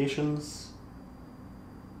notifications.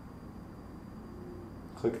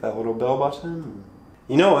 Click that little bell button.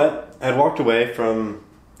 You know what? I had walked away from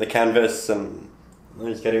the canvas and I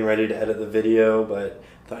was getting ready to edit the video, but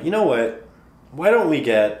I thought, you know what? Why don't we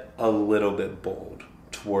get a little bit bold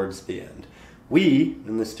towards the end? We,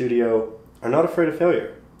 in the studio, are not afraid of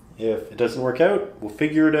failure. If it doesn't work out, we'll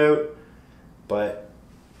figure it out. But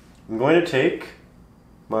I'm going to take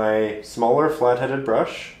my smaller flat-headed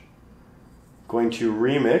brush, going to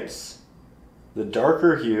remix the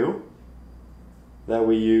darker hue that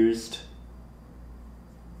we used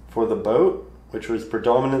for the boat, which was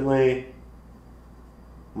predominantly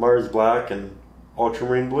Mars Black and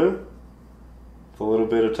Ultramarine Blue, with a little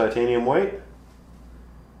bit of titanium white.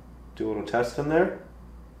 Do a little test in there.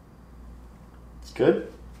 It's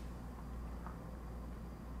good.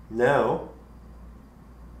 Now,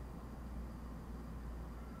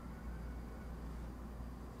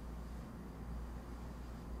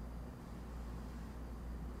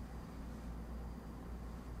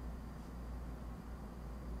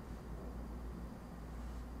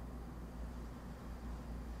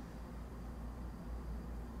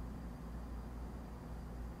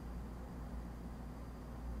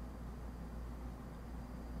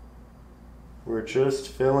 we're just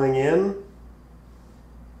filling in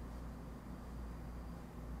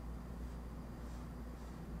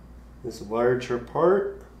this larger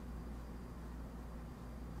part.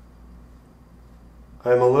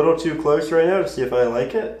 I'm a little too close right now to see if I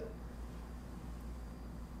like it.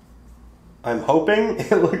 I'm hoping it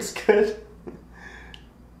looks good.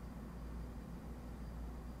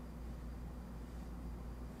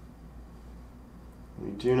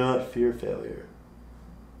 We do not fear failure.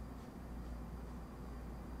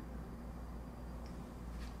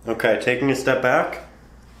 Okay, taking a step back,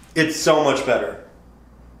 it's so much better.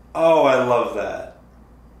 Oh, I love that.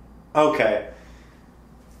 Okay.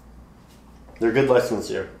 They're good lessons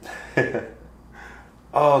here.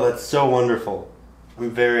 Oh, that's so wonderful. I'm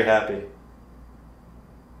very happy.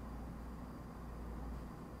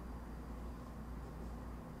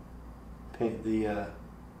 Paint the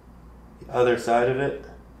other side of it.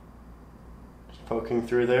 Just poking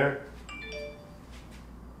through there.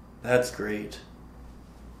 That's great.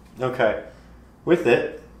 Okay, with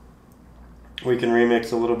it, we can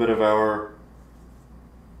remix a little bit of our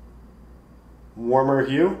warmer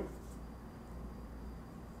hue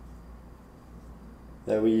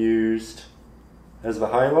that we used as the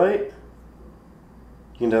highlight.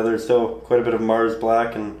 You can tell there's still quite a bit of Mars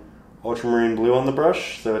black and ultramarine blue on the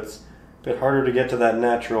brush, so it's a bit harder to get to that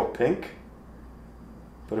natural pink.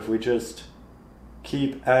 But if we just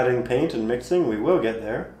keep adding paint and mixing, we will get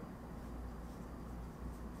there.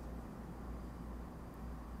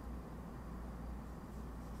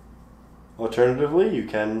 Alternatively, you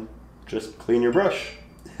can just clean your brush.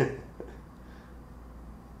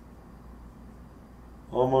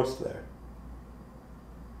 Almost there.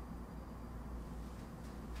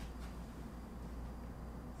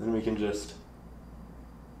 Then we can just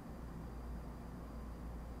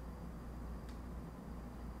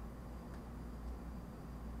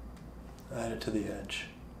add it to the edge.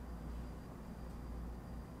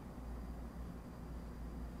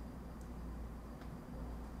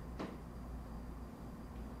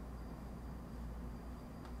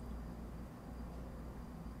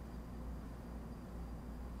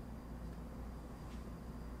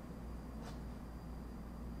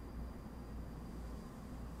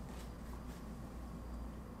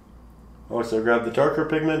 Also grab the darker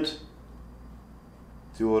pigment,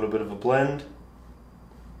 do a little bit of a blend,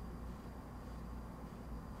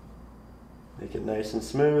 make it nice and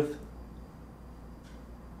smooth.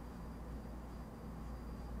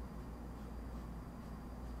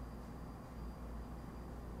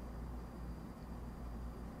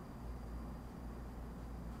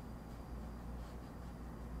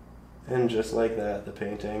 And just like that, the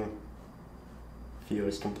painting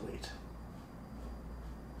feels complete.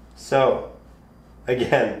 So,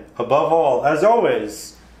 again, above all, as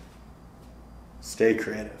always, stay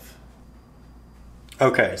creative.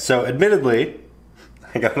 Okay, so admittedly,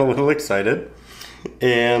 I got a little excited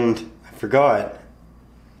and I forgot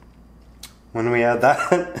when we add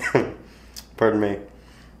that, pardon me,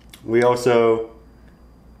 we also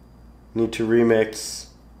need to remix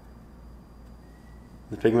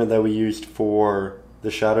the pigment that we used for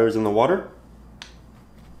the shadows in the water,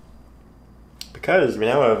 because we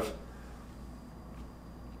now have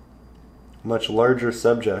a much larger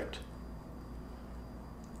subject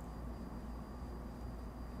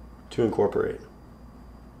to incorporate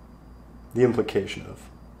the implication of.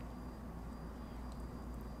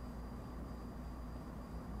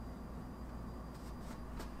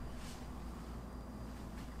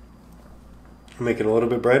 Make it a little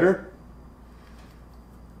bit brighter.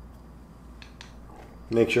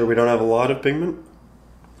 Make sure we don't have a lot of pigment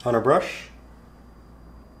on our brush.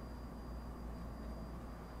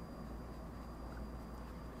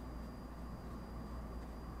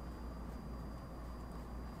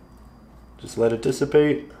 Just let it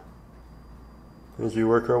dissipate as we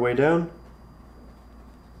work our way down.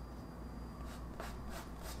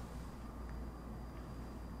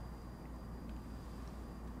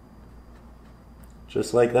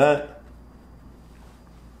 Just like that.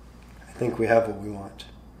 I think we have what we want.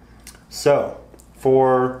 So,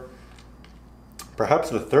 for perhaps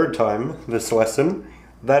the third time this lesson,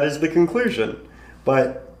 that is the conclusion.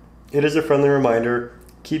 But it is a friendly reminder,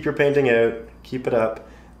 keep your painting out, keep it up.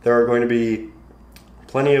 There are going to be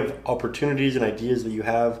plenty of opportunities and ideas that you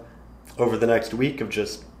have over the next week of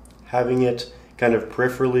just having it kind of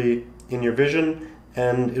peripherally in your vision,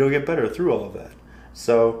 and it'll get better through all of that.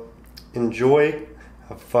 So enjoy,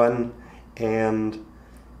 have fun, and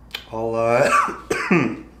I'll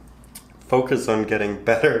focus on getting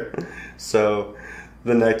better so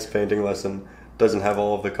the next painting lesson doesn't have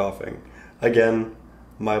all of the coughing. Again,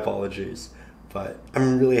 my apologies. But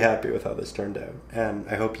I'm really happy with how this turned out, and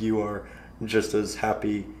I hope you are just as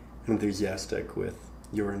happy and enthusiastic with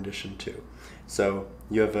your rendition too. So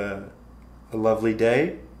you have a lovely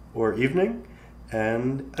day or evening,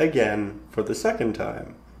 and again, for the second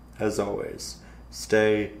time, as always,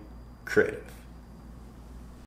 stay creative.